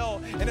on a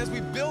hill? And as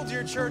we build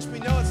your church, we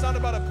know it's not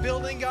about a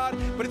building, God,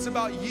 but it's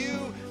about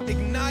you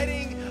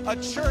igniting a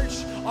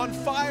church on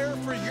fire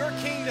for your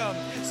kingdom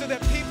so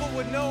that people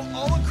would know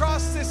all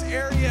across this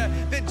area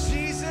that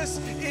Jesus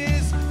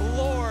is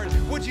Lord.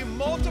 Would you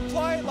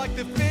multiply it like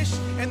the fish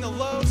and the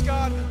loaves,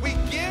 God? We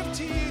give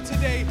to you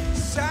today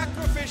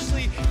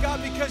sacrificially,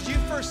 God, because you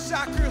first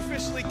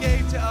sacrificially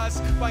gave to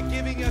us by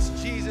giving us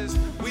Jesus.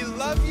 We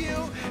love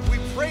you. We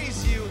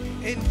praise you.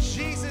 In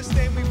Jesus'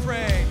 name we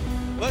pray.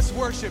 Let's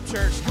worship,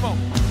 church. Come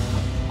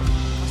on.